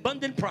at the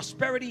abundant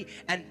prosperity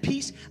and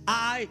peace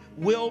I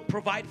will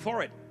provide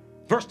for it.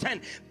 Verse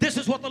 10, this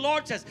is what the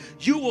Lord says.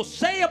 You will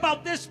say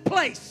about this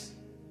place,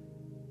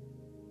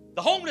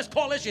 the homeless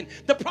coalition,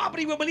 the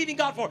property we're believing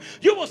God for.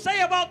 You will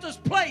say about this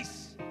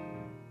place,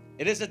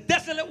 it is a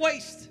desolate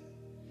waste,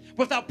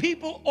 without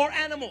people or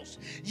animals.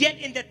 Yet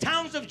in the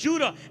towns of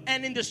Judah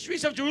and in the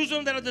streets of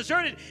Jerusalem that are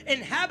deserted,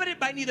 inhabited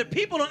by neither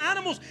people nor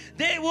animals,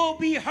 they will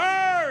be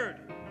heard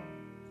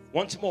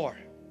once more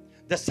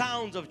the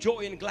sounds of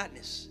joy and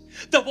gladness,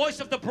 the voice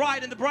of the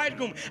bride and the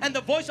bridegroom, and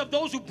the voice of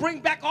those who bring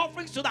back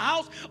offerings to the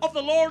house of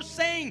the Lord,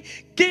 saying,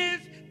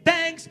 give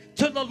thanks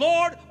to the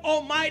Lord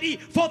Almighty,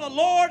 for the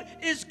Lord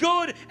is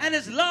good and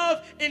his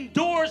love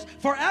endures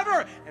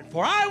forever. And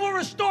for I will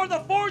restore the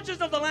fortunes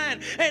of the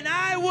land, and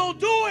I will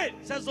do it,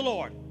 says the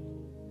Lord.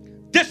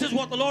 This is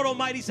what the Lord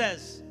Almighty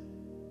says.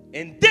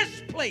 In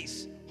this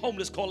place,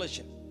 homeless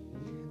coalition,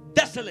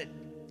 desolate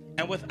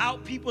and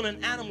without people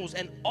and animals,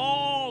 and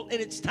all in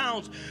its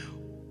towns,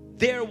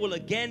 there will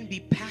again be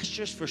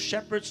pastures for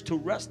shepherds to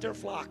rest their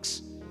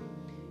flocks.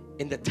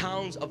 In the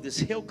towns of this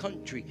hill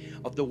country,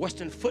 of the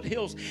western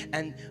foothills,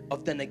 and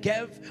of the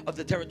Negev, of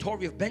the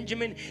territory of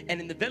Benjamin, and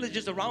in the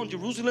villages around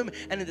Jerusalem,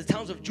 and in the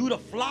towns of Judah,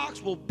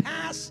 flocks will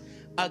pass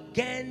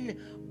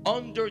again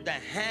under the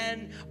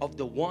hand of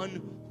the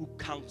one who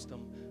counts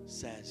them,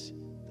 says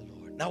the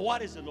Lord. Now,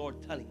 what is the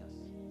Lord telling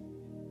us?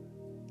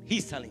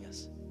 He's telling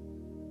us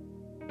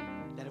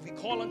that if we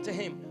call unto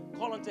him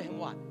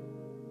what?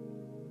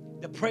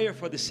 The prayer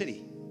for the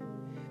city.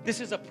 This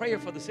is a prayer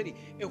for the city.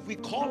 If we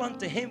call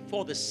unto him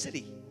for the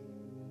city,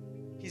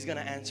 he's going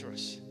to answer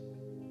us.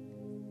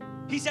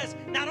 He says,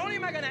 not only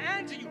am I going to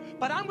answer you,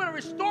 but I'm going to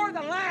restore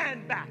the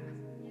land back.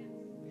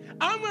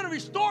 I'm going to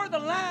restore the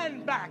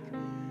land back.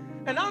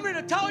 And I'm going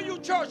to tell you,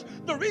 church,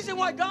 the reason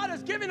why God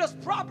has given us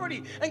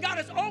property and God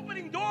is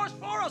opening doors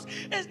for us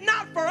is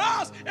not for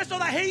us. It's so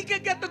that he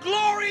can get the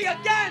glory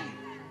again.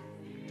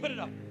 Put it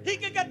up. He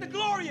can get the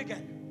glory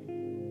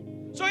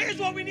again. So here's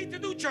what we need to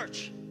do,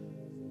 church.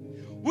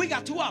 We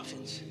got two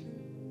options.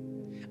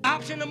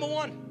 Option number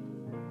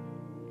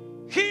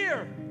one,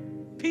 hear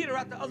Peter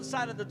at the other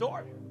side of the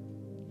door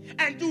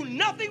and do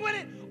nothing with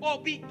it, or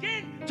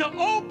begin to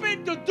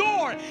open the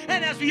door.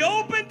 And as we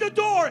open the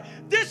door,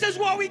 this is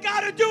what we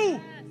got to do.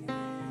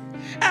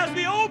 As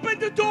we open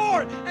the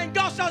door and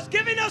God starts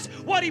giving us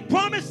what he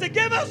promised to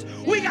give us,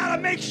 we got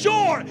to make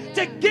sure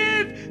to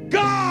give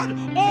God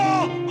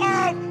all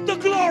of the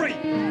glory.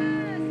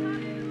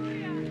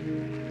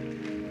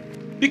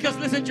 Because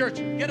listen, church,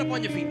 get up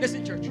on your feet.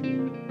 Listen, church.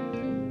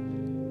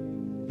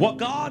 What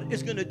God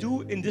is going to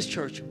do in this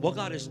church, what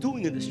God is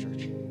doing in this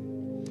church,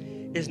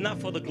 is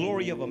not for the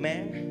glory of a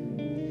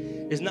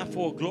man. It's not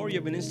for the glory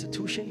of an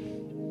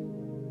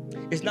institution.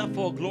 It's not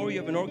for the glory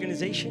of an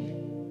organization.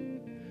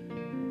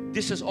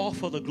 This is all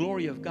for the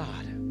glory of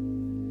God.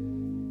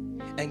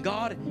 And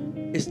God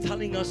is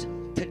telling us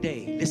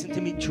today, listen to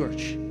me,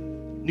 church,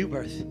 New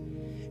Birth.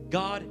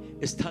 God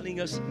is telling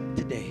us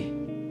today,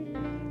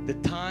 the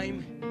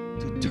time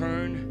to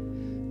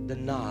turn the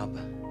knob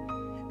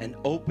and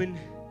open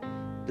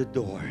the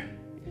door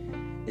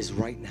is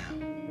right now.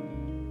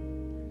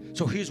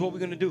 So here's what we're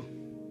going to do.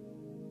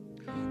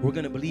 We're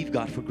going to believe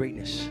God for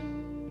greatness.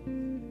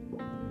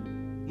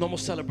 No more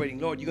celebrating,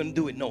 Lord, you're going to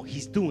do it. No,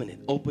 he's doing it.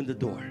 Open the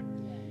door.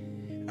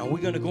 And we're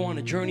going to go on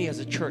a journey as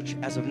a church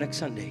as of next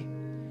Sunday.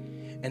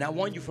 And I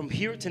want you from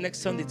here to next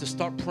Sunday to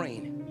start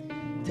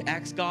praying, to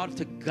ask God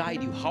to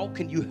guide you. How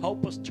can you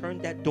help us turn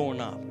that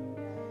doorknob?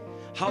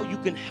 How you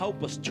can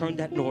help us turn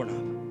that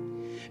doorknob.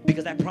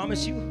 Because I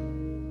promise you,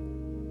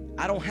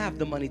 I don't have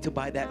the money to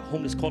buy that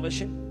homeless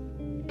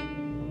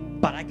coalition.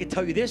 But I can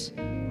tell you this,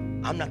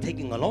 I'm not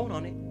taking a loan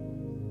on it.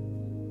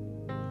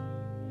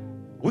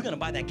 We're going to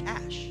buy that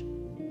cash.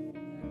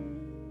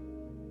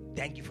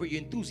 Thank you for your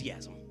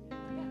enthusiasm.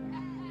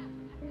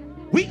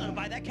 We're going to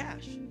buy that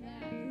cash.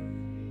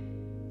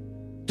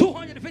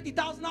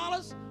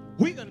 $250,000,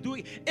 we're going to do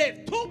it.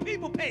 If two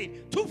people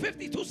paid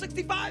 $250,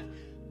 $265,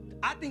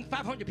 I think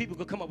 500 people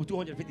could come up with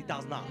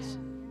 $250,000.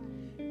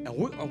 And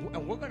we're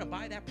going to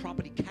buy that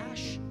property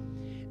cash.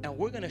 And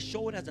we're going to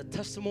show it as a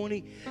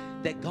testimony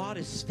that God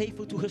is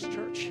faithful to His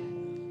church.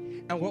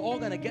 And we're all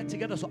going to get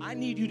together. So I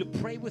need you to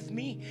pray with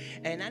me.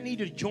 And I need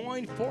you to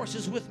join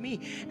forces with me.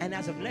 And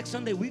as of next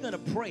Sunday, we're going to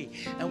pray.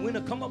 And we're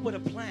going to come up with a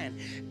plan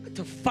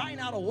to find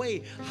out a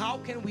way. How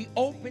can we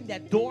open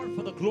that door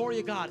for the glory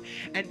of God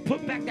and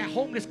put back that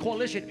homeless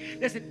coalition?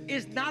 Listen,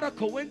 it's not a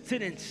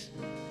coincidence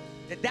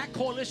that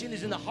coalition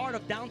is in the heart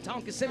of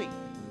downtown Kissimmee.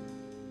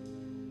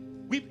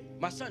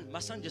 My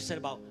son just said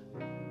about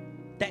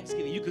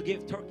Thanksgiving. You could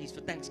give turkeys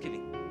for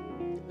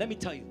Thanksgiving. Let me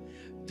tell you,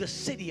 the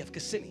city of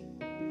Kissimmee,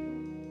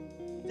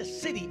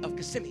 city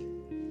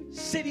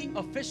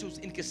officials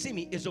in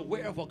Kissimmee is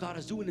aware of what God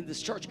is doing in this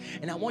church,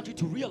 and I want you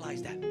to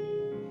realize that.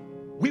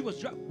 We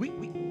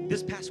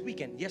this past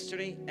weekend,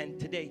 yesterday and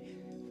today,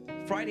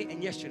 Friday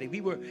and yesterday,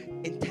 we were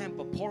in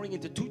Tampa pouring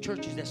into 2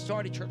 churches that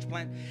started church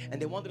plant,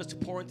 and they wanted us to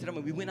pour into them.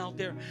 And we went out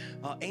there,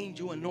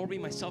 Angel and Norby,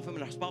 myself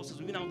and our spouses,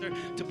 we went out there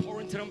to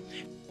pour into them.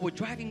 While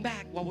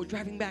we're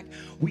driving back,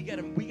 we get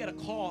a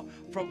call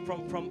from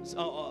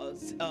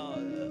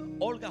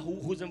Olga,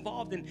 who's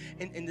involved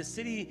in the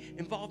city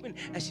involvement,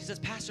 and she says,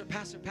 Pastor,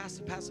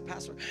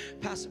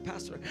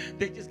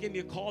 they just gave me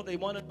a call. They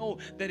want to know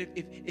that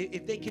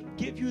if they could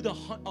give you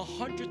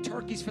 100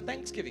 turkeys for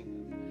Thanksgiving.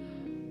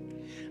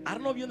 I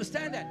don't know if you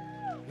understand that.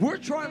 We're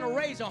trying to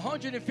raise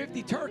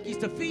 150 turkeys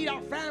to feed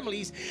our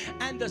families,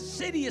 and the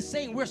city is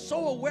saying, we're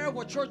so aware of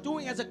what you're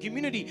doing as a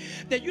community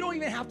that you don't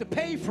even have to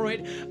pay for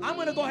it. I'm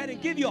going to go ahead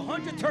and give you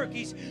 100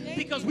 turkeys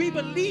because we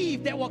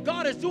believe that what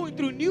God is doing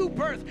through New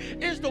Birth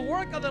is the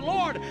work of the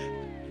Lord.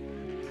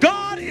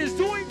 God is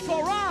doing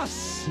for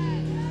us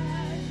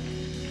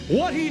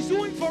what He's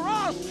doing for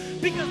us,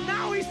 because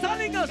now He's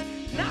telling us,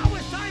 now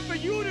it's time for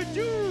you to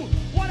do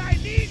what I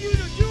need you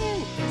to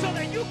do, so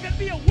that you can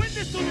be a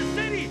witness to the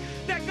city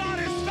that God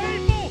is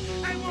faithful.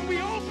 And when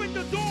we open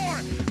the door,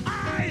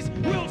 eyes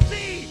will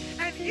see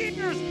and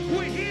ears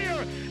will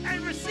hear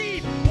and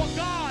receive what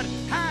God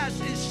has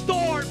in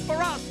store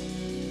for us.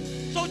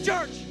 So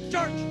church.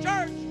 I'm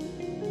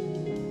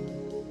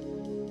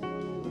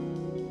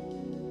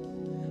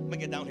gonna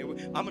get down here.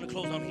 I'm gonna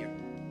close on here.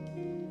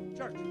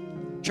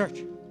 Church.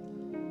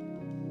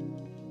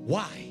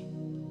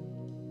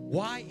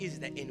 Why is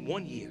it that in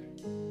 1 year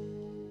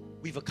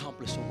we've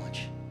accomplished so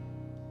much?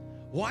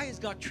 Why is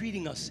God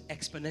treating us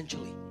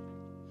exponentially?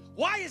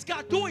 Why is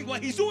God doing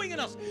what He's doing in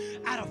us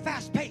at a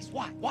fast pace?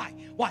 Why?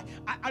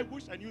 I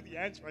wish I knew the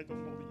answer. I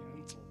don't know the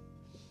answer.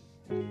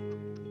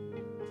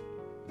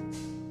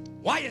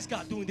 Why is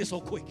God doing this so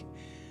quick?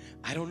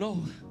 I don't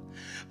know,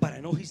 but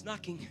I know He's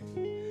knocking.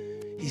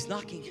 He's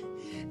knocking,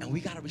 and we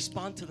got to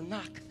respond to the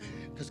knock,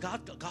 because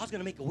God's going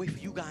to make a way for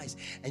you guys,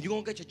 and you're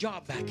going to get your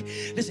job back.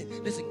 Listen,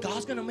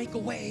 God's going to make a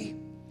way.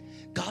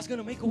 God's going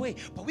to make a way,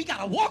 but we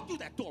got to walk through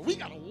that door. We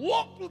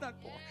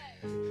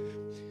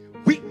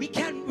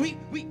can't,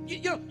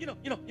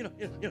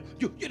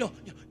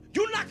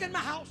 you knock in my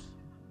house.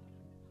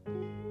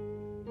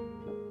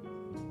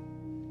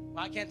 Well,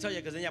 I can't tell you,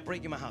 because then you're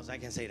breaking my house. I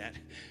can't say that.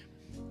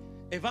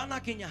 If I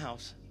knock in your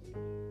house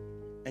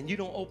and you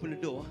don't open the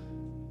door,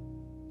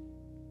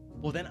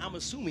 well, then I'm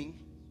assuming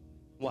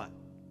what?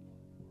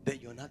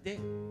 That you're not there.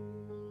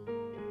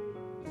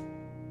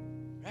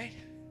 Right?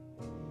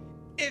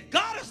 If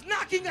God is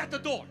knocking at the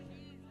door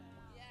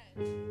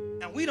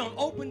and we don't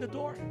open the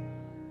door,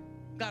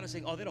 God is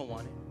saying, oh, they don't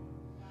want it.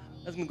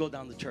 Let me go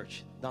down the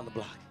church, down the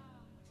block.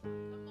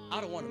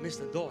 I don't want to miss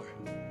the door.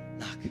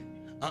 Knock.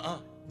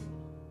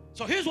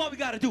 So here's what we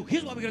got to do.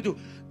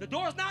 The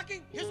door's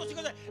knocking. Here's what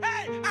you're going to say.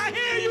 Hey, I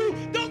hear you.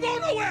 Don't go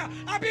nowhere.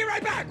 I'll be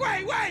right back.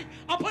 Wait.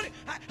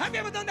 Have you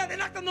ever done that? They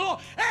knocked on the door.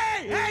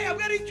 Hey, I'm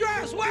getting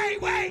dressed. Wait.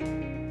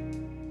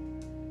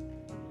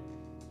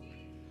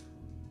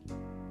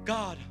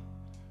 God,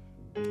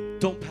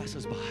 don't pass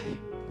us by.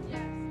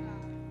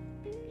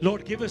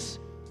 Lord, give us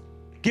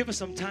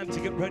some time to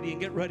get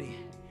ready.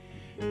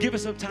 Give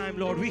us some time,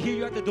 Lord. We hear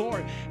you at the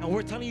door, and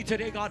we're telling you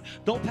today, God,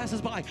 don't pass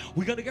us by.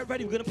 We're going to get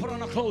ready. We're going to put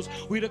on our clothes.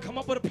 We're going to come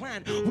up with a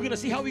plan. We're going to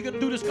see how we're going to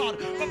do this, God.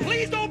 But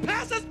please don't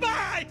pass us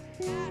by.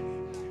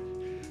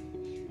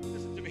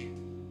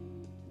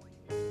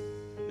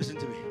 Listen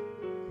to me.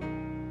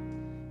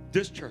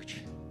 This church,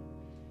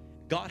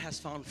 God has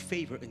found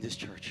favor in this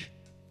church.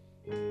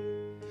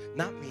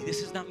 Not me.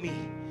 This is not me.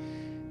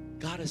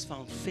 God has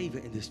found favor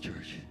in this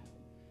church.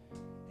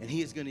 And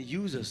He is going to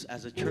use us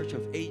as a church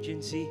of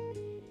agency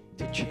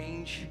to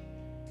change,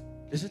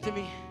 listen to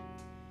me,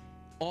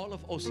 all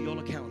of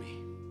Osceola County.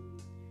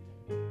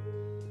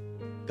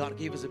 God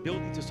gave us a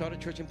building to start a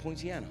church in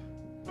Poinciana,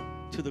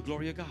 to the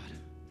glory of God.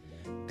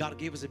 God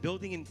gave us a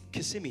building in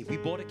Kissimmee. We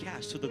bought it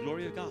cash to the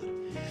glory of God.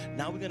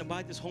 Now we're going to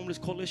buy this homeless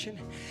coalition,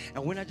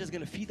 and we're not just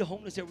going to feed the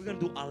homeless there. We're going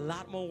to do a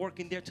lot more work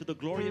in there to the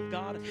glory of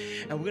God,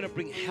 and we're going to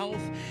bring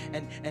health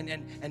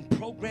and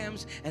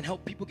programs and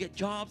help people get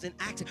jobs and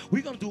access.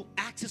 We're going to do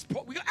access.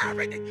 We got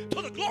everything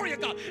to the glory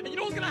of God. And you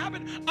know what's going to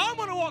happen? I'm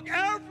going to walk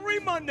every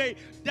Monday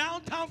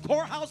downtown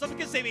courthouse of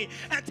Kissimmee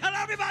and tell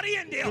everybody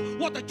in there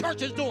what the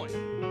church is doing.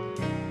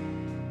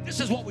 This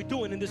is what we're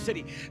doing in this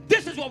city.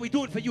 This is what we're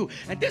doing for you.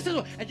 And this is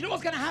what, and you know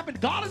what's going to happen?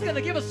 God is going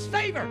to give us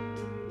favor.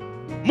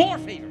 More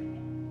favor.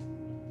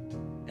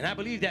 And I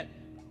believe that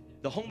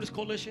the Homeless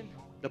Coalition,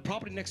 the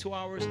property next to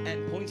ours,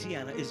 and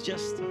Poinciana is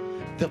just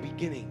the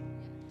beginning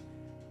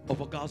of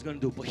what God's going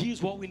to do. But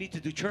here's what we need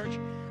to do, church.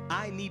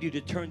 I need you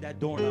to turn that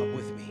doorknob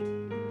with me.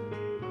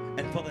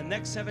 And for the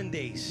next 7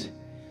 days,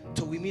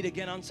 till we meet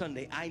again on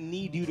Sunday, I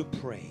need you to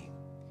pray.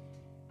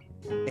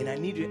 And I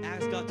need you to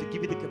ask God to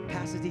give you the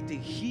capacity to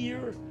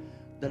hear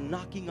the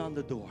knocking on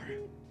the door.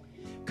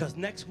 Because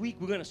next week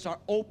we're going to start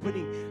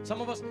opening.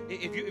 Some of us,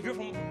 if you're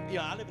from,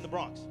 I live in the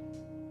Bronx.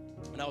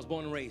 And I was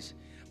born and raised.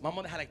 My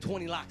mother had like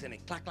 20 locks in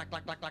it. Clack, clack,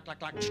 clack, clack, clack, clack,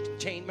 clack.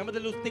 Chain. Remember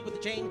the little stick with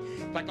the chain?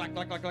 Clack, clack,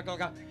 clack, clack, clack, clack,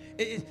 clack.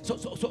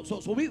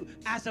 So we,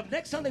 as of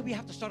next Sunday, we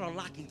have to start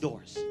unlocking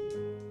doors.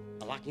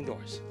 Unlocking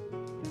doors.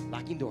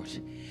 Locking doors.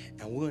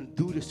 And we're going to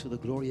do this to the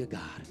glory of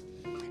God.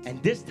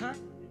 And this time,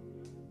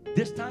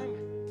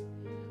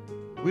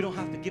 we don't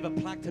have to give a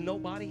plaque to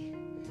nobody.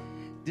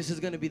 This is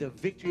going to be the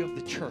victory of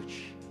the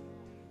church.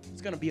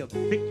 It's going to be a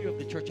victory of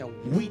the church. And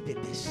we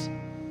did this.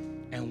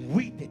 And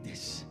we did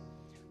this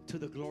to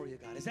the glory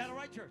of God. Is that all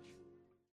right, church?